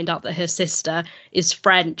we find out that her sister is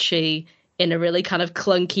Frenchy in a really kind of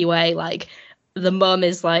clunky way. Like, the mum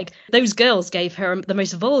is like, those girls gave her the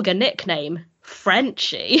most vulgar nickname,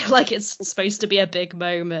 Frenchie. Like, it's supposed to be a big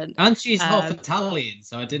moment. And she's half Italian,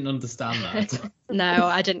 so I didn't understand that. No,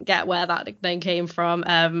 I didn't get where that nickname came from.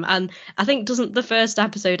 And I think, doesn't the first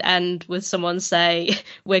episode end with someone say,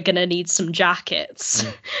 we're going to need some jackets?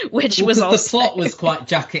 Which was also... The plot was quite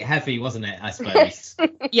jacket heavy, wasn't it, I suppose?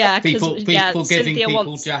 Yeah, people giving Cynthia people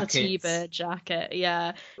wants jackets. The T-bird jacket,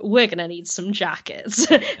 yeah. We're going to need some jackets.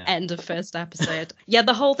 End of first episode. Yeah,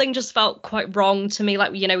 the whole thing just felt quite wrong to me.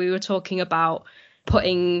 Like, we were talking about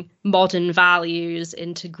putting modern values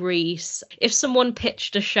into Grease. If someone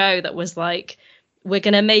pitched a show that was like, we're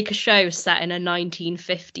going to make a show set in a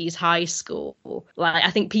 1950s high school, like,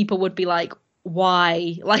 I think people would be like,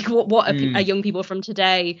 why? Like, what are young people from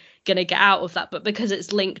today going to get out of that? But because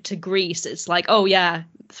it's linked to Grease, it's like, oh yeah,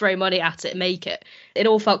 throw money at it, make it. It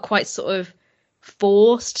all felt quite sort of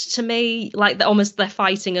forced to me, like they're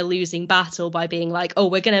fighting a losing battle by being like, oh,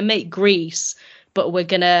 we're going to make Grease, but we're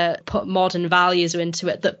going to put modern values into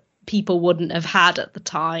it that people wouldn't have had at the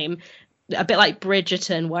time. A bit like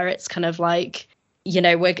Bridgerton, where it's kind of like,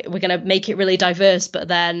 we're going to make it really diverse, but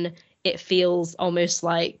then it feels almost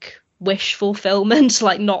like wish fulfillment,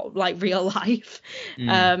 like not like real life.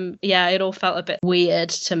 Yeah, it all felt a bit weird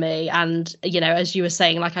to me. And, as you were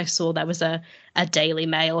saying, like, I saw there was a Daily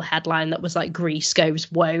Mail headline that was like, Grease goes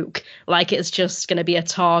woke. Like, it's just going to be a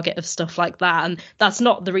target of stuff like that. And that's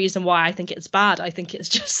not the reason why I think it's bad. I think it's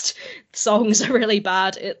just songs are really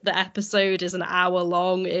bad. The episode is an hour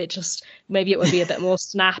long. Maybe it would be a bit more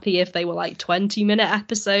snappy if they were like 20-minute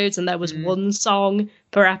episodes and there was one song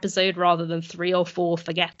per episode rather than 3 or 4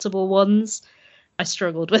 forgettable ones. I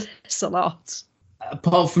struggled with this a lot.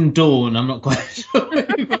 Apart from Dawn, I'm not quite sure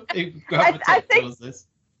who gravitates towards this.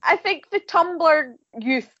 I think the Tumblr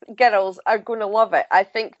youth girls are going to love it. I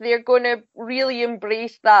think they're going to really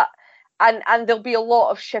embrace that, and there'll be a lot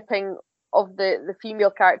of shipping of the female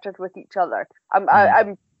characters with each other.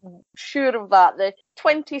 I'm sure of that. The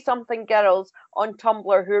 20-something girls on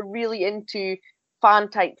Tumblr who are really into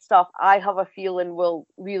fan-type stuff, I have a feeling will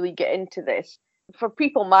really get into this. For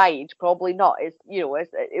people my age, probably not. It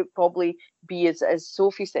would probably be as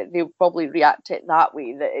Sophie said. They'll probably react to it that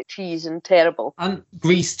way, that it's cheese and terrible. And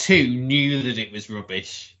Grease 2 knew that it was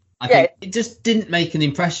rubbish. I think it just didn't make an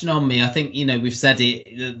impression on me. I think we've said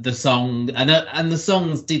it. The song and the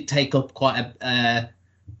songs did take up quite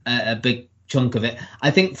a big chunk of it.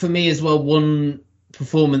 I think for me as well, one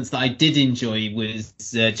performance that I did enjoy was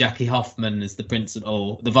Jackie Hoffman as the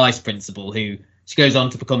principal, the vice principal, who. She goes on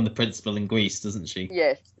to become the principal in Grease, doesn't she?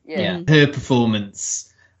 Yes. Yeah. Her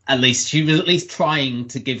performance, she was at least trying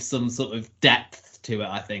to give some sort of depth to it,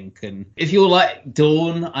 I think. And if you're like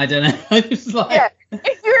Dawn, I don't know. I just like. Yeah.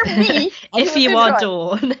 If you're me, if you are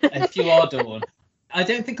Dawn. If you are Dawn. I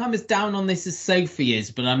don't think I'm as down on this as Sophie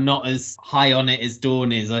is, but I'm not as high on it as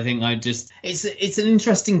Dawn is. I think it's an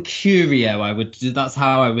interesting curio. That's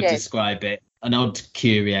how I would describe it. An odd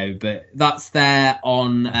curio, but that's there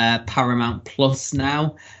on Paramount Plus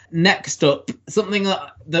now. Next up, something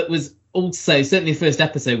that was also, certainly the first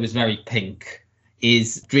episode was very pink,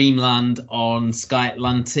 is Dreamland on Sky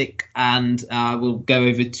Atlantic, and we'll go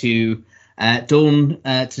over to Dawn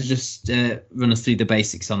to just run us through the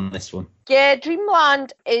basics on this one. Yeah,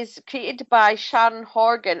 Dreamland is created by Sharon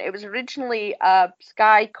Horgan. It was originally a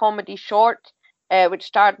Sky comedy short, which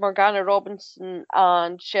starred Morgana Robinson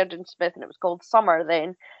and Sheridan Smith, and it was called Summer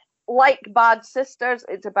then. Like Bad Sisters,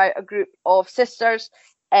 it's about a group of sisters.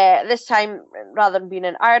 This time, rather than being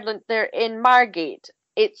in Ireland, they're in Margate.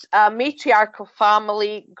 It's a matriarchal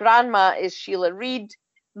family. Grandma is Sheila Reid.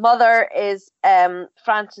 Mother is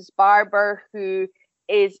Frances Barber, who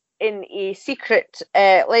is in a secret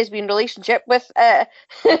lesbian relationship with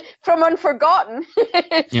from Unforgotten.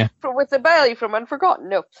 With the belly from Unforgotten.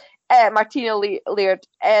 No. Martina Laird.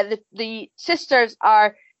 The sisters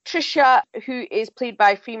are Trisha, who is played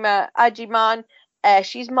by Freema Agyeman,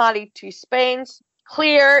 She's married to Spence.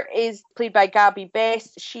 Claire is played by Gabby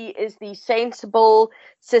Best. She is the sensible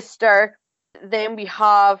sister. Then we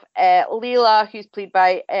have Leila, who's played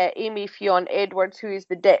by Amy Fionn Edwards, who is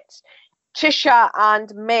the ditz. Trisha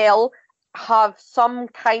and Mel have some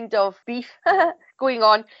kind of beef going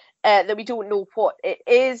on that we don't know what it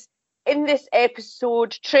is. In this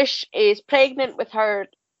episode, Trish is pregnant with her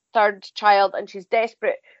third child and she's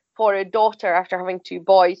desperate for a daughter after having 2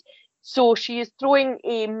 boys. So she is throwing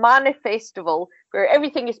a manifestival where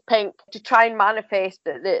everything is pink to try and manifest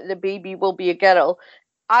that the baby will be a girl.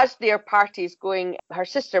 As their party is going, her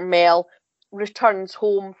sister Mel returns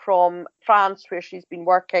home from France where she's been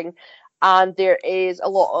working, and there is a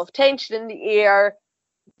lot of tension in the air.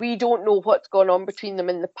 We don't know what's gone on between them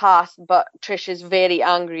in the past, but Trish is very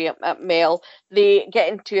angry at Mel. They get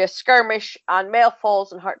into a skirmish and Mel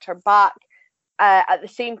falls and hurts her back. At the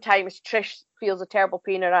same time as Trish feels a terrible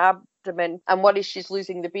pain in her abdomen and worries she's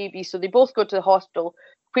losing the baby. So they both go to the hospital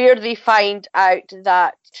where they find out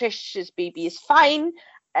that Trish's baby is fine.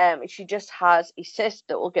 She just has a cyst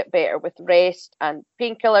that will get better with rest and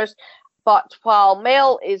painkillers. But while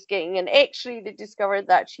Mel is getting an x-ray, they discover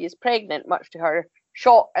that she is pregnant, much to her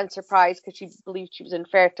shock and surprise because she believed she was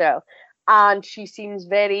infertile. And she seems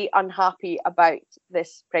very unhappy about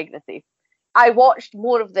this pregnancy. I watched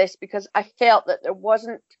more of this because I felt that there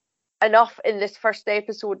wasn't enough in this first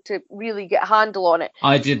episode to really get a handle on it.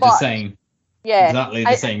 I did the same. Yeah. Exactly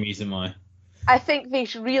the same reason why. I think they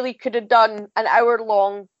really could have done an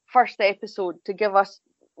hour-long first episode to give us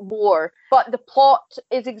more. But the plot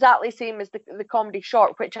is exactly the same as the comedy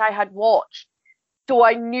short, which I had watched. So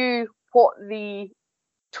I knew what the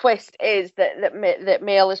twist is, that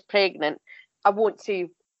Mel is pregnant. I won't say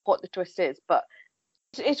what the twist is, but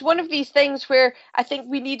it's one of these things where I think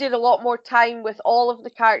we needed a lot more time with all of the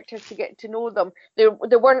characters to get to know them. They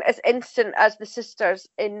weren't as instant as the sisters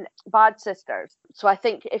in Bad Sisters. So I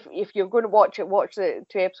think if you're going to watch it, watch the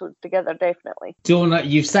 2 episodes together, definitely. Dawn,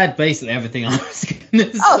 you've said basically everything I was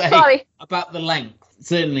going to say sorry. About the length.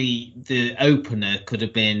 Certainly the opener could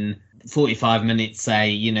have been 45 minutes,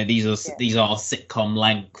 say, these are sitcom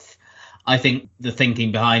length. I think the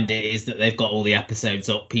thinking behind it is that they've got all the episodes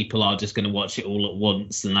up. People are just going to watch it all at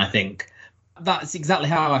once. And I think that's exactly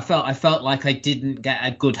how I felt. I felt like I didn't get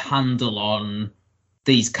a good handle on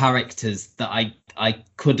these characters that I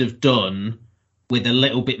could have done with a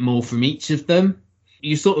little bit more from each of them.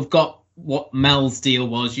 You sort of got what Mel's deal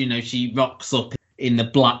was. She rocks up in the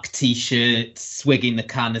black T-shirt, swigging the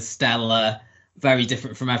can of Stella. Very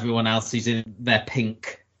different from everyone else who's in their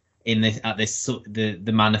pink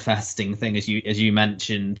the manifesting thing, as you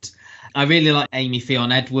mentioned. I really like Amy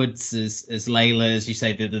Fionn Edwards as Layla, as you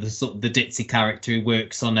say, the ditzy character who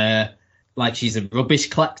works on like she's a rubbish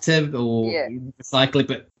collector or recycler,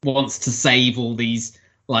 but wants to save all these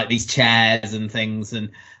chairs and things.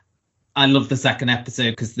 And I love the second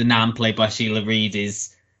episode because the Nan, played by Sheila Reid,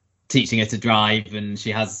 is teaching her to drive, and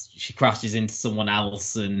she crashes into someone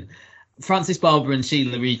else. And Frances Barber and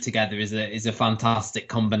Sheila Reid together is a fantastic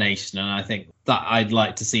combination, and I think that I'd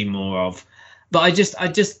like to see more of. But I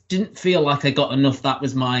just didn't feel like I got enough. That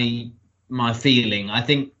was my feeling. I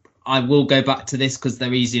think I will go back to this because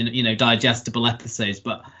they're easy, digestible episodes.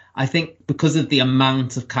 But I think because of the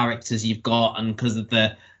amount of characters you've got and because of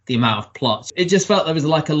the amount of plots, it just felt there was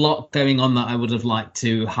like a lot going on that I would have liked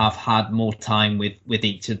to have had more time with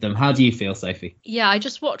each of them. How do you feel, Sophie? Yeah, I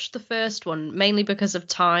just watched the first one mainly because of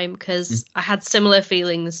time, because I had similar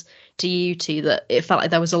feelings to you two, that it felt like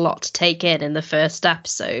there was a lot to take in the first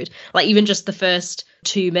episode. Like even just the first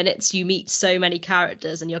 2 minutes, you meet so many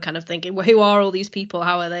characters and you're kind of thinking, well, who are all these people?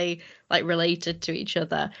 How are they like related to each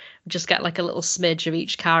other? Just get like a little smidge of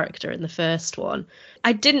each character in the first one.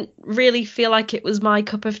 I didn't really feel like it was my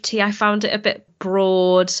cup of tea. I found it a bit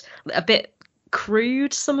broad, a bit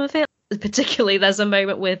crude, some of it. Particularly there's a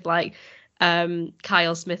moment with like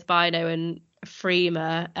Kyle Smith-Bino and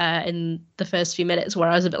Freema in the first few minutes where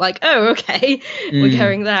I was a bit like, oh, okay, we're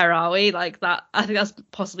going there, are we? Like that. I think that's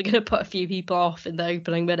possibly going to put a few people off in the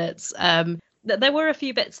opening minutes. There were a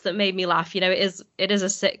few bits that made me laugh. It is a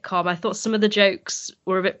sitcom. I thought some of the jokes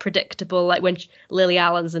were a bit predictable, like when Lily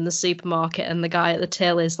Allen's in the supermarket and the guy at the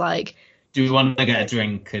till is like, do we want to get a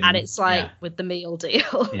drink? And it's like with the meal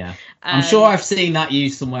deal. Yeah. I'm sure I've seen that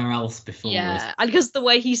used somewhere else before. Yeah. And because the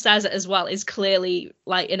way he says it as well is clearly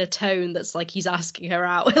like in a tone that's like he's asking her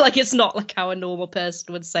out. Like it's not like how a normal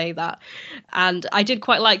person would say that. And I did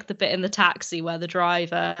quite like the bit in the taxi where the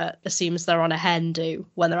driver assumes they're on a hen do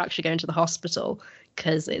when they're actually going to the hospital,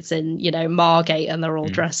 because it's in, Margate and they're all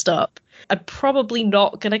dressed up. I'm probably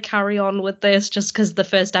not going to carry on with this just because the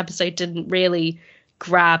first episode didn't really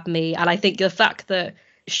grab me. And I think the fact that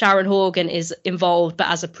Sharon Horgan is involved, but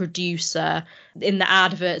as a producer, in the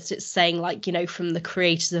adverts it's saying, like, you know, from the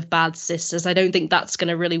creators of Bad Sisters, I don't think that's going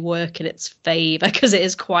to really work in its favour, because it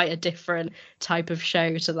is quite a different type of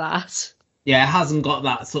show to that. Yeah, it hasn't got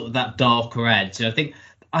that sort of that darker edge. I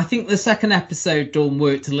think the second episode, Dawn,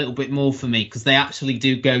 worked a little bit more for me, because they actually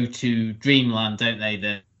do go to Dreamland, don't they?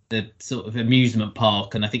 The sort of amusement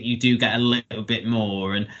park, and I think you do get a little bit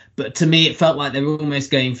more. But to me, it felt like they were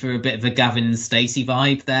almost going for a bit of a Gavin and Stacey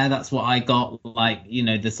vibe there. That's what I got, like, you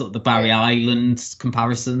know, the sort of the Barry Island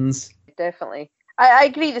comparisons. Definitely. I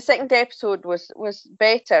agree. The second episode was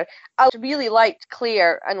better. I really liked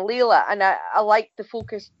Claire and Layla, and I liked the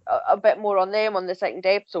focus a bit more on them on the second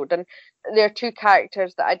episode. And they're two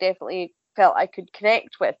characters that I definitely felt I could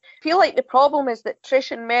connect with. I feel like the problem is that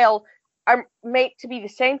Trish and Mel are meant to be the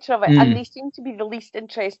centre of it, and they seem to be the least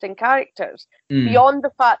interesting characters. Beyond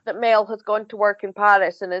the fact that Mel has gone to work in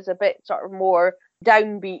Paris and is a bit sort of more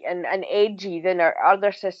downbeat and edgy than her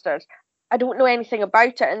other sisters, I don't know anything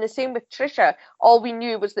about it. And the same with Trisha. All we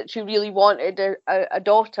knew was that she really wanted a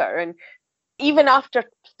daughter. And even after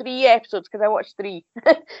 3 episodes, because I watched 3,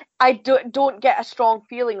 I don't get a strong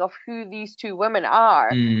feeling of who these two women are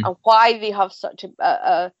and why they have such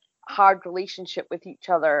a hard relationship with each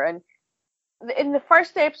other. And in the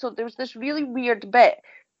first episode, there was this really weird bit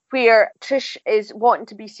where Trish is wanting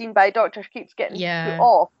to be seen by a doctor, keeps getting put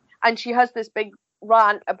off, and she has this big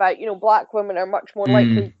rant about, you know, black women are much more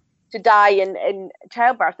likely to die in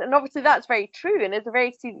childbirth. And obviously that's very true and it's a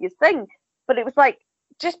very serious thing. But it was like,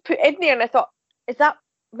 just put in there, and I thought, is that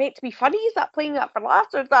meant to be funny? Is that playing that for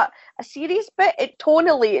laughs, or is that a serious bit?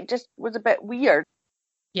 Tonally, it just was a bit weird.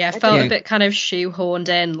 Yeah, it felt a bit kind of shoehorned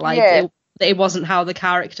in, like it wasn't how the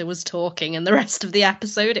character was talking in the rest of the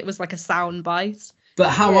episode. It was like a sound bite. But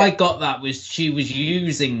how I got that was she was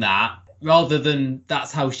using that rather than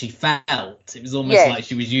that's how she felt. It was almost like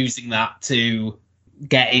she was using that to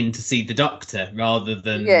get in to see the doctor rather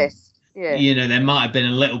than... You know, there might have been a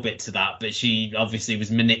little bit to that, but she obviously was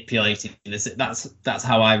manipulating this. That's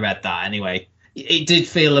how I read that anyway. It did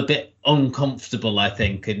feel a bit uncomfortable, I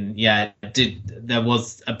think. And there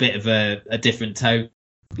was a bit of a different tone.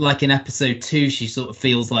 Like in episode 2, she sort of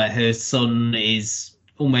feels like her son is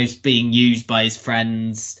almost being used by his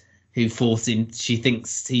friends who she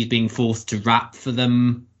thinks he's being forced to rap for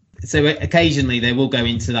them. So occasionally they will go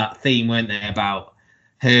into that theme, won't they, about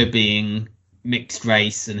her being mixed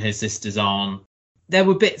race and her sisters aren't. There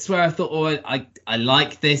were bits where I thought, I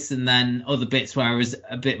like this, and then other bits where I was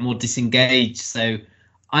a bit more disengaged. So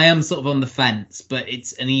I am sort of on the fence, but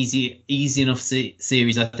it's an easy enough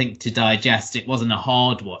series, I think, to digest. It wasn't a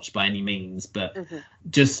hard watch by any means, but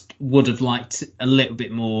just would have liked a little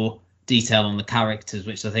bit more detail on the characters,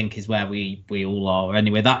 which I think is where we all are.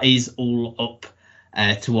 Anyway, that is all up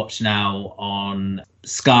to watch now on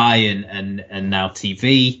Sky and Now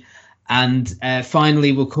TV. And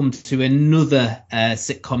finally, we'll come to another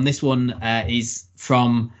sitcom. This one is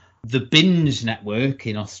from the Binge Network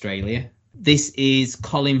in Australia. This is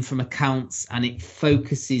Colin from Accounts, and it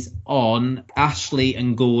focuses on Ashley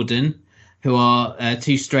and Gordon, who are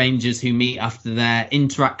two strangers who meet after their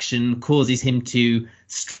interaction causes him to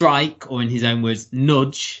strike, or in his own words,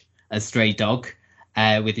 nudge a stray dog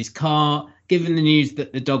with his car. Given the news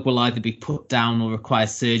that the dog will either be put down or require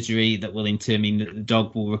surgery, that will in turn mean that the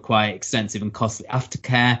dog will require extensive and costly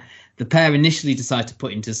aftercare, the pair initially decide to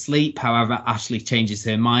put him to sleep. However, Ashley changes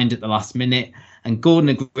her mind at the last minute, and Gordon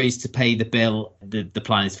agrees to pay the bill. The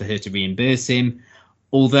plan is for her to reimburse him.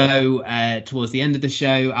 Although towards the end of the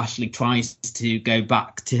show, Ashley tries to go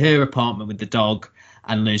back to her apartment with the dog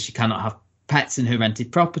and learns she cannot have pets in her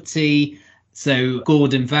rented property. So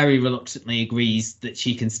Gordon very reluctantly agrees that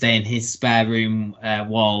she can stay in his spare room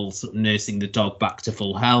while sort of nursing the dog back to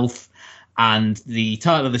full health. And the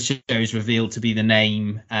title of the show is revealed to be the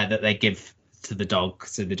name that they give to the dog.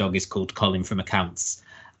 So the dog is called Colin from Accounts.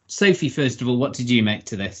 Sophie, first of all, what did you make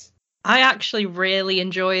to this? I actually really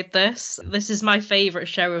enjoyed this. This is my favourite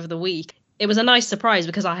show of the week. It was a nice surprise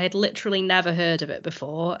because I had literally never heard of it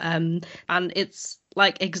before. And it's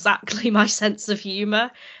like exactly my sense of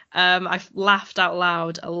humour. I've laughed out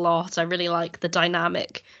loud a lot. I really like the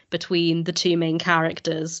dynamic between the two main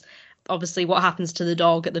characters. Obviously, what happens to the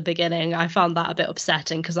dog at the beginning, I found that a bit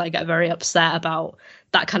upsetting because I get very upset about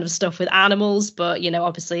that kind of stuff with animals. But, you know,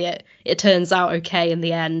 obviously it turns out okay in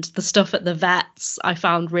the end. The stuff at the vets I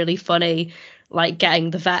found really funny, like getting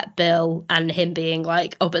the vet bill and him being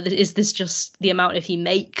like, oh, but is this just the amount if he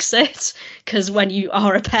makes it? Because when you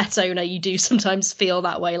are a pet owner, you do sometimes feel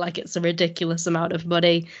that way, like it's a ridiculous amount of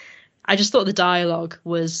money. I just thought the dialogue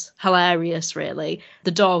was hilarious, really.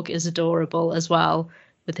 The dog is adorable as well,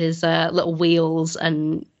 with his little wheels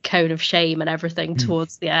and cone of shame and everything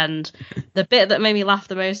towards the end. The bit that made me laugh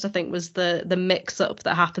the most, I think, was the mix-up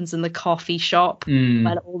that happens in the coffee shop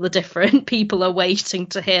when all the different people are waiting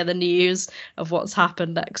to hear the news of what's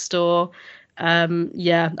happened next door.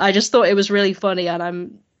 I just thought it was really funny, and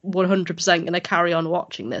I'm 100% going to carry on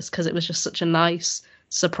watching this because it was just such a nice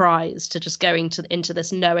surprise to just go into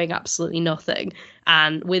this knowing absolutely nothing,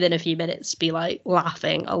 and within a few minutes be like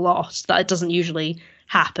laughing a lot. That it doesn't usually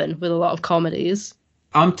happen with a lot of comedies.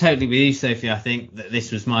 I'm totally with you, Sophie. I think that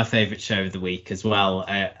this was my favourite show of the week as well.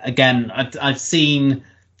 Again, I've seen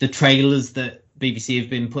the trailers that BBC have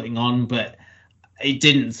been putting on, but it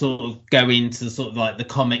didn't sort of go into sort of like the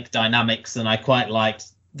comic dynamics, and I quite liked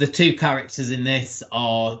the two characters in this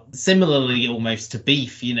are similarly almost to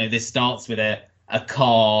Beef. You know, this starts with a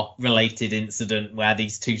car related incident where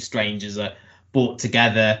these two strangers are brought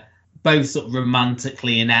together, both sort of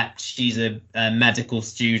romantically inept. She's a medical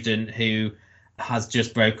student who has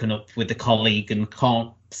just broken up with a colleague and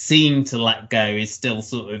can't seem to let go, is still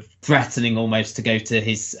sort of threatening almost to go to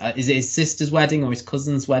his is it his sister's wedding or his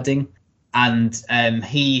cousin's wedding, and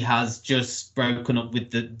he has just broken up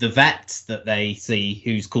with the vet that they see,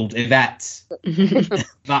 who's called Yvette.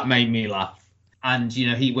 That made me laugh. And, you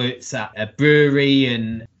know, he works at a brewery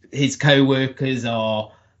and his co-workers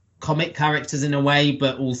are comic characters in a way,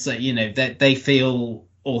 but also, you know, they feel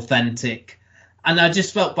authentic. And I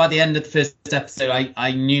just felt by the end of the first episode,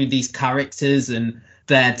 I knew these characters and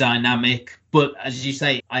their dynamic. But as you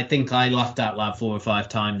say, I think I laughed out loud 4 or 5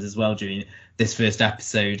 times as well during this first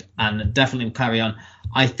episode, and definitely will carry on.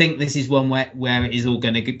 I think this is one where it is all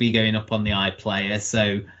going to be going up on the iPlayer,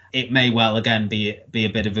 so it may well, again, be a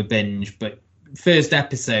bit of a binge, but first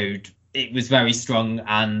episode, it was very strong,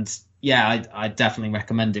 and yeah, I definitely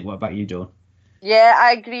recommend it. What about you, Dawn? Yeah,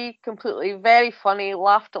 I agree completely. Very funny,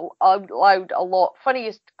 laughed out loud a lot.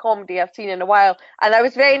 Funniest comedy I've seen in a while. And I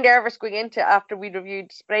was very nervous going into it after we reviewed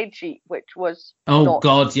Spreadsheet, which was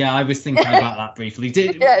God, yeah, I was thinking about that briefly.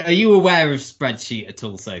 Are you aware of Spreadsheet at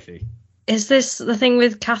all, Sophie? Is this the thing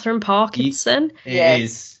with Catherine Parkinson? It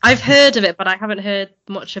is. I've heard of it, but I haven't heard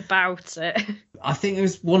much about it. I think it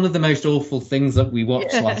was one of the most awful things that we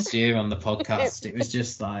watched last year on the podcast. It was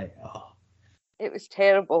just like, It was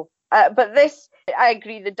terrible. But this, I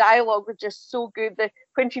agree, the dialogue was just so good.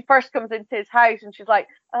 When she first comes into his house and she's like,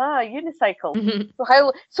 unicycle. Mm-hmm.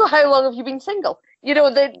 So how long have you been single? You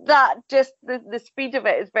know, the speed of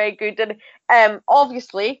it is very good. And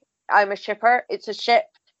obviously, I'm a shipper. It's a ship.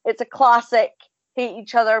 It's a classic. Hate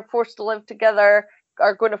each other, forced to live together,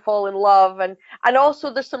 are going to fall in love. And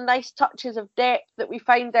also there's some nice touches of depth that we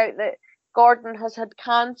find out that Gordon has had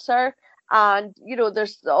cancer. And, you know,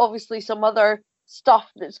 there's obviously some other stuff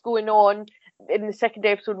that's going on. In the second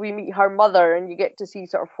episode, we meet her mother and you get to see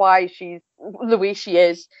sort of why she's the way she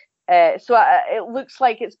is. So it looks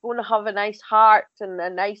like it's going to have a nice heart and a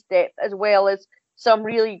nice depth, as well as some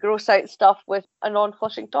really gross out stuff with a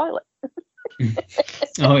non-flushing toilet.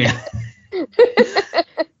 Oh yeah.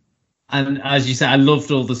 And as you said, I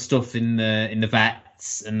loved all the stuff in the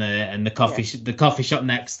vets and the coffee shop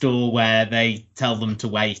next door where they tell them to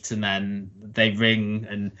wait and then they ring,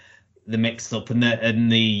 and the mix up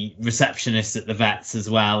and the receptionist at the vets as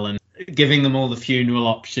well, and giving them all the funeral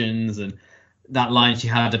options, and that line she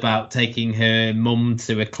had about taking her mum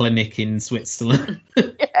to a clinic in Switzerland.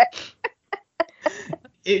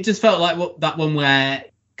 It just felt like that one where,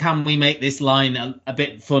 can we make this line a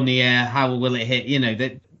bit funnier? How will it hit? You know,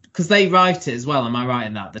 because they write it as well. Am I right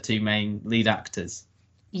in that, the two main lead actors?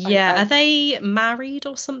 Yeah, are they married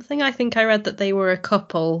or something? I think I read that they were a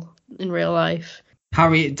couple in real life.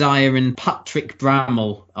 Harriet Dyer and Patrick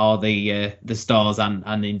Bramall are the stars,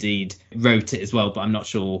 and indeed wrote it as well, but I'm not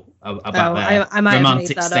sure about their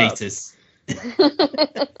romantic status.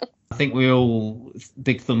 I think we're all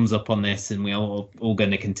big thumbs up on this, and we're all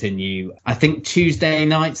going to continue. I think Tuesday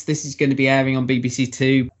nights this is going to be airing on BBC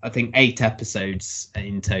Two. I think 8 episodes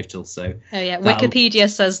in total. So Wikipedia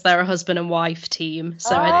says they're a husband and wife team,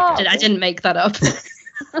 so I didn't make that up.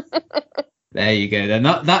 There you go. Then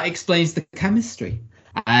that explains the chemistry.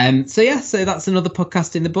 So that's another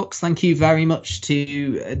podcast in the books. Thank you very much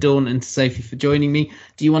to Dawn and to Sophie for joining me.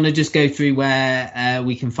 Do you want to just go through where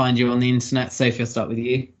we can find you on the internet? Sophie, I'll start with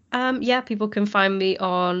you. People can find me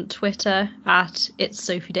on Twitter at It's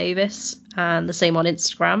Sophie Davies, and the same on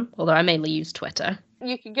Instagram, although I mainly use Twitter.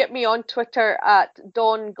 You can get me on Twitter at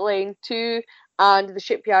DawnGlen2, and the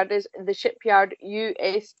Shipyard is the Shipyard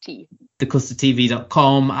UST.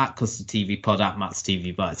 TheCustardTV.com, at CustardTVPod, at Matt's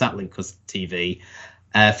TV Bites, at Luke Custard TV.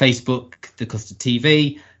 Facebook, The Custard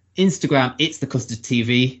TV. Instagram, it's the Custard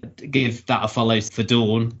TV. Give that a follow for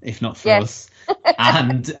Dawn, if not for us.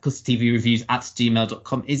 And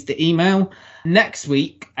custardtvreviews@gmail.com is the email. Next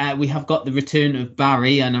week, we have got the return of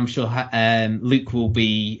Barry, and I'm sure Luke will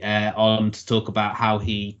be on to talk about how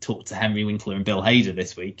he talked to Henry Winkler and Bill Hader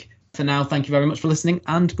this week. For now, thank you very much for listening,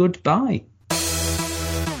 and goodbye.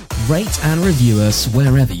 Rate and review us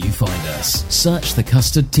wherever you find us. Search The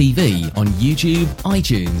Custard TV on YouTube,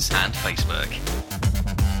 iTunes, and Facebook.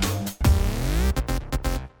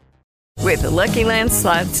 With the Lucky Land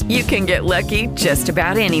Slots, you can get lucky just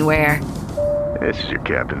about anywhere. This is your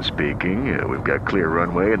captain speaking. We've got clear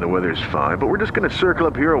runway and the weather's fine, but we're just going to circle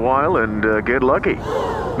up here a while and get lucky.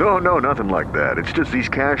 No, nothing like that. It's just these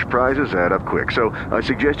cash prizes add up quick. So I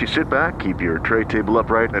suggest you sit back, keep your tray table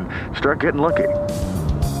upright, and start getting lucky.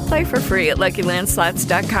 Play for free at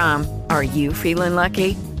LuckyLandSlots.com. Are you feeling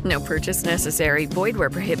lucky? No purchase necessary. Void where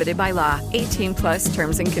prohibited by law. 18+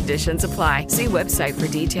 terms and conditions apply. See website for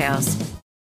details.